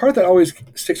gorgeous. The part that always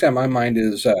sticks out in my mind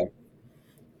is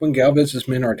when Galvez's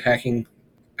men are attacking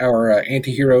our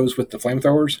anti-heroes with the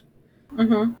flamethrowers,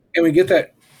 and we get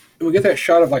that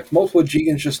shot of, like, multiple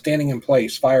Jigans just standing in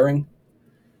place firing.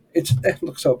 It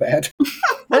looks so bad.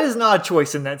 That is not a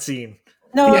choice in that scene.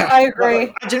 No, yeah. I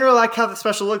agree. I generally like how the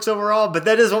special looks overall, but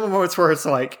that is one of the moments where it's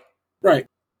like, right.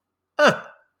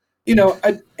 You know,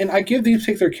 I give these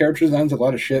particular character designs a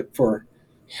lot of shit for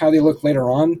how they look later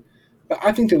on, but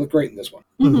I think they look great in this one.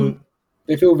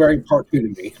 They feel very Part 2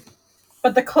 to me.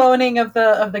 But the cloning of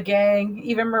the gang,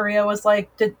 even Maria was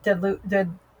like, did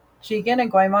Jigen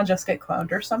and Goemon just get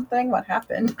cloned or something? What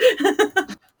happened?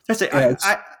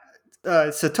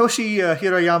 Satoshi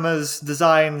Hiroyama's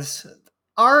designs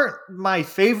aren't my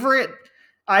favorite.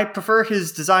 I prefer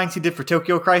his designs he did for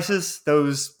Tokyo Crisis.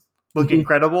 Those look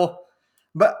incredible.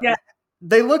 But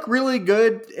they look really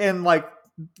good in like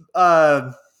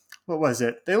what was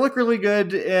it? They look really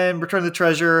good in Return of the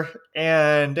Treasure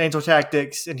and Angel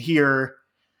Tactics and here.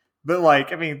 But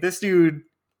like, I mean, this dude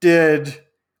did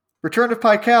Return of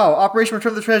Paikao, Operation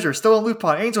Return of the Treasure, Stolen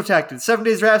Lupin, Angel Tactics, 7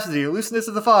 Days Rhapsody, Elusiveness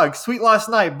of the Fog, Sweet Last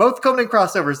Night, both Conan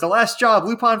crossovers, The Last Job,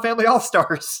 Lupin Family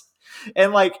All-Stars.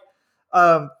 And like,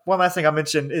 one last thing I'll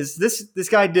mention is this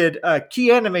guy did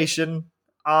key animation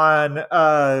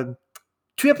on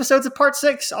 2 episodes of Part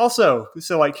 6 also.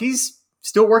 So like, he's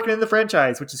still working in the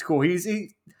franchise, which is cool. He's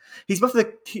both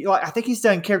I think he's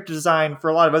done character design for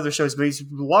a lot of other shows, but he's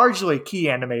largely a key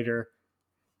animator.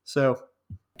 So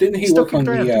didn't he work on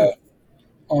the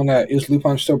Is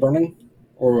Lupin Still Burning?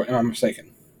 Or am I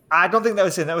mistaken? I don't think that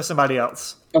was him. That was somebody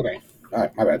else. Okay. All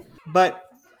right, my bad. But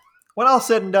when all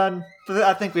said and done,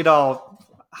 I think we'd all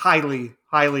highly,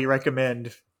 highly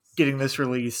recommend getting this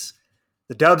release.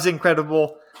 The dub's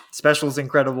incredible. The special's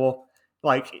incredible.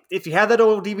 Like, if you have that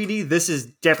old DVD, this is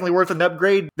definitely worth an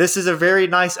upgrade. This is a very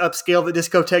nice upscale that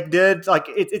Discotech did. Like,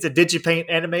 it's a Digipaint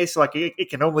anime, so like it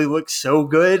can only look so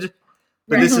good.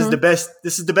 But this is the best.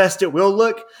 This is the best it will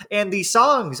look. And the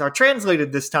songs are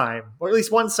translated this time, or at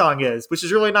least one song is, which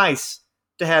is really nice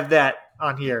to have that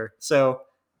on here. So,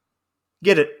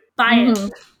 get it. Buy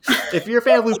it. If you're a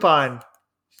fan of Lupin,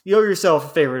 you owe yourself a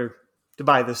favor to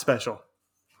buy this special.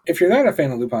 If you're not a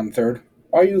fan of Lupin III,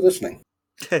 why are you listening?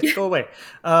 Go away.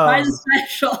 Buy the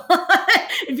special.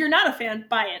 If you're not a fan,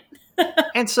 buy it.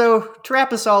 And so, to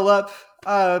wrap us all up,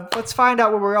 let's find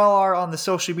out where we all are on the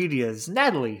social medias.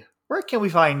 Natalie, where can we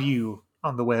find you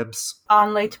on the webs?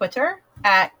 On Twitter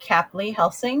at Capley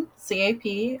Helsing,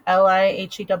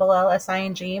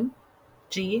 CAPLIHELLSING,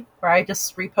 where I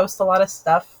just repost a lot of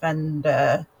stuff and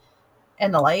the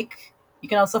like. You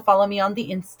can also follow me on the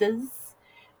Instas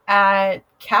at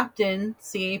Captain,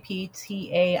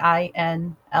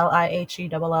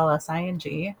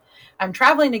 CAPTAINLIHELLSING. I'm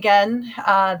traveling again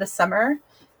this summer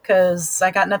because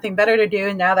I got nothing better to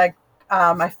do now that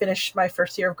I finished my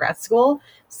first year of grad school.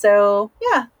 So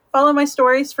yeah, follow my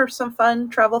stories for some fun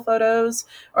travel photos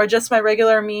or just my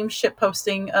regular meme shit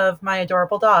posting of my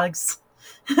adorable dogs.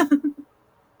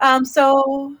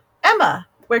 So Emma,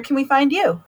 where can we find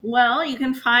you? Well, you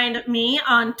can find me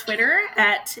on Twitter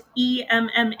at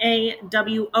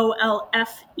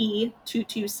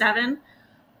EMMAWOLFE227.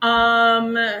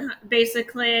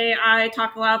 Basically, I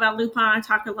talk a lot about Lupin. I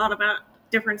talk a lot about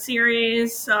different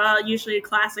series, usually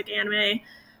classic anime,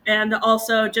 and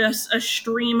also just a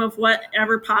stream of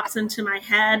whatever pops into my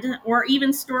head, or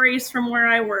even stories from where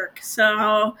I work.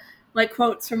 So, like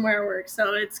quotes from where I work.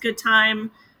 So it's good time,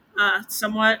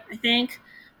 somewhat, I think.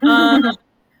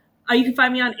 You can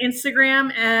find me on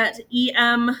Instagram at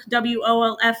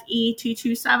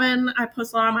EMWOLFE227. I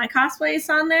post a lot of my cosplays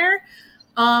on there.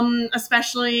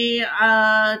 Especially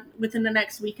within the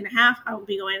next week and a half, I will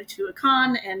be going to a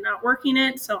con and not working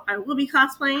it, so I will be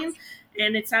cosplaying,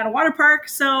 and it's at a water park,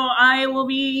 so I will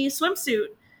be swimsuit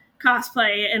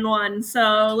cosplay in one,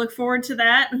 so look forward to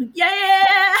that.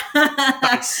 Yeah!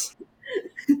 Nice.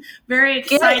 Very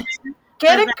excited.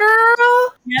 Get it,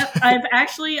 girl! Yep,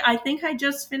 I think I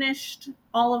just finished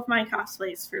all of my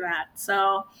cosplays for that,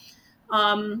 so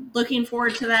looking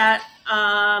forward to that.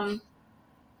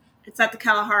 It's at the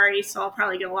Kalahari, so I'll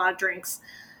probably get a lot of drinks.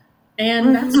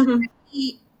 And that's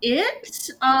really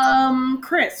it.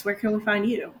 Chris, where can we find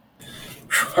you?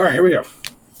 All right, here we go.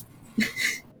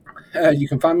 You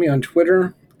can find me on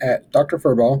Twitter at Dr.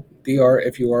 Furball,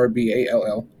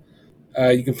 DrFurball.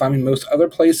 You can find me most other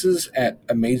places at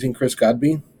Amazing Chris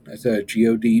Godby. That's a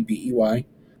Godbey.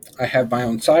 I have my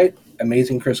own site,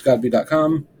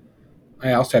 AmazingChrisGodby.com.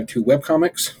 I also have 2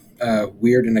 webcomics,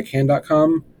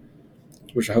 WeirdInACan.com,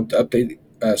 which I hope to update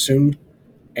soon,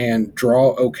 and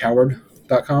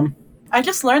DrawOCoward.com. I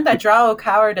just learned that Draw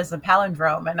Coward is a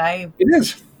palindrome, and It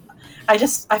is. I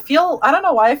don't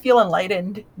know why I feel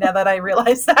enlightened now that I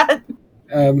realize that.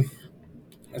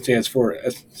 Let's see,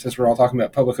 since we're all talking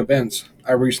about public events,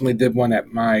 I recently did one at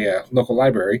my local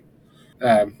library.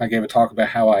 I gave a talk about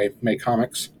how I make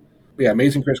comics. But yeah,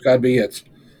 Amazing Chris Godby, that's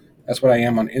what I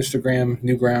am on Instagram,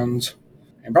 Newgrounds,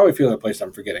 and probably a few other places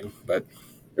I'm forgetting, but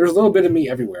there's a little bit of me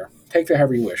everywhere. Take that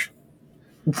however you wish.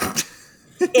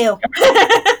 Ew. All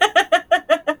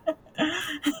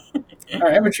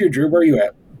right, how about you, Drew? Where are you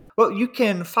at? Well, you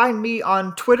can find me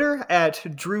on Twitter at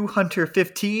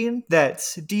DrewHunter15.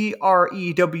 That's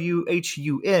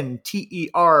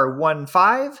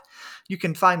DrewHunter15. You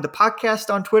can find the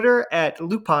podcast on Twitter at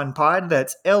LupinPod.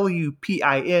 That's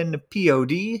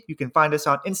LUPINPOD. You can find us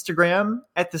on Instagram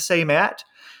at the same @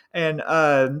 And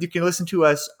you can listen to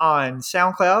us on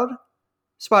SoundCloud,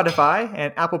 Spotify,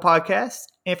 and Apple Podcasts.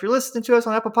 And if you're listening to us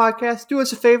on Apple Podcasts, do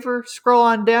us a favor, scroll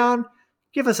on down,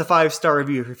 give us a 5-star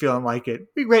review if you're feeling like it.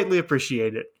 We greatly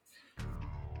appreciate it.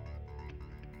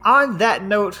 On that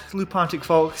note, Lupontic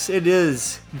folks, it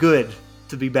is good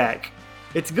to be back.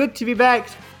 It's good to be back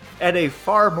at a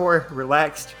far more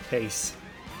relaxed pace.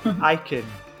 I can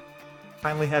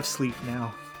finally have sleep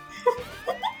now.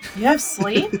 You have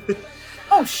sleep?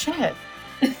 Oh, shit.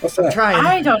 What's that?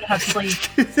 I don't have sleep.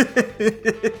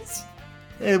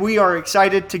 And we are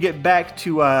excited to get back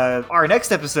to our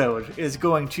next episode is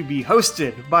going to be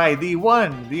hosted by the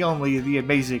one, the only, the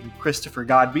amazing Christopher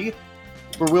Godby,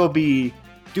 where we'll be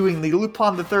doing the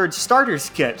Lupin the Third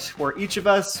Starters Kit, where each of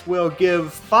us will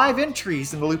give 5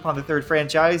 entries in the Lupin the Third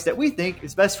franchise that we think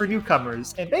is best for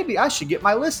newcomers. And maybe I should get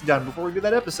my list done before we do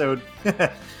that episode. And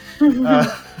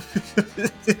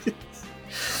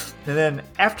then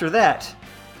after that,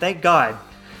 thank God,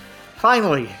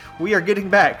 finally, we are getting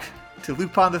back to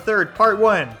Lupin the Third Part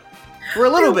 1 for a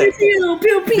little bit. Pew,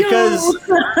 pew, pew. Because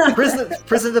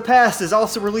Prison of the Past is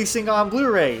also releasing on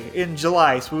Blu-ray in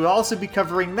July, so we'll also be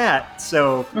covering that.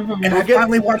 So, And I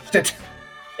finally watched it.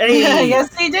 Hey! Yeah, yes,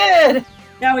 he did.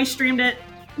 Yeah, we streamed it.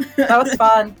 That was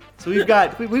fun. So we've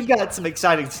got some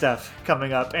exciting stuff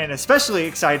coming up, and especially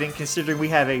exciting considering we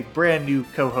have a brand new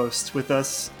co-host with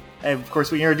us. And of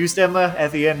course, we introduced Emma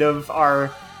at the end of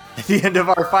our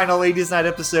final Ladies Night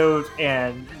episode,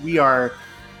 and we are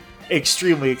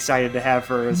extremely excited to have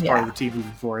her as part of the team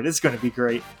moving forward. It's going to be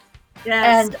great.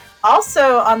 Yes. And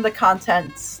also on the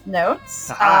content notes,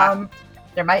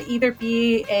 there might either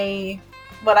be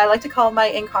what I like to call my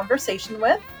In Conversation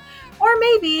With, or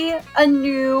maybe a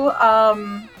new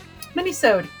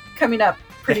minisode coming up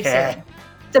pretty soon.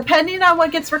 Depending on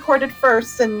what gets recorded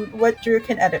first and what Drew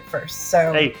can edit first.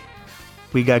 So hey,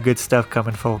 we got good stuff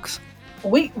coming, folks.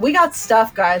 We got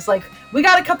stuff, guys. Like, we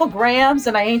got a couple grams,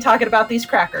 and I ain't talking about these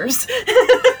crackers.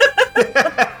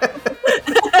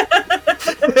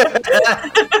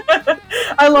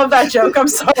 I love that joke. I'm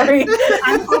sorry.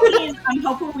 I'm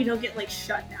hoping we don't get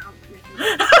shut down.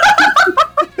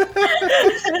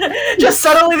 Just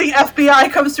suddenly the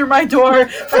FBI comes through my door.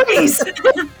 Freeze!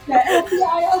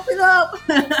 FBI, open up!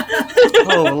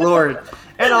 Oh, Lord.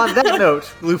 And on that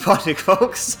note, Lupontic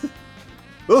folks,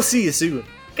 we'll see you soon.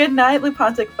 Good night,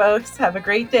 Lupontic folks. Have a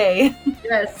great day.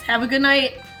 Yes, have a good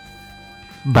night.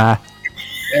 Bye.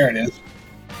 There it is.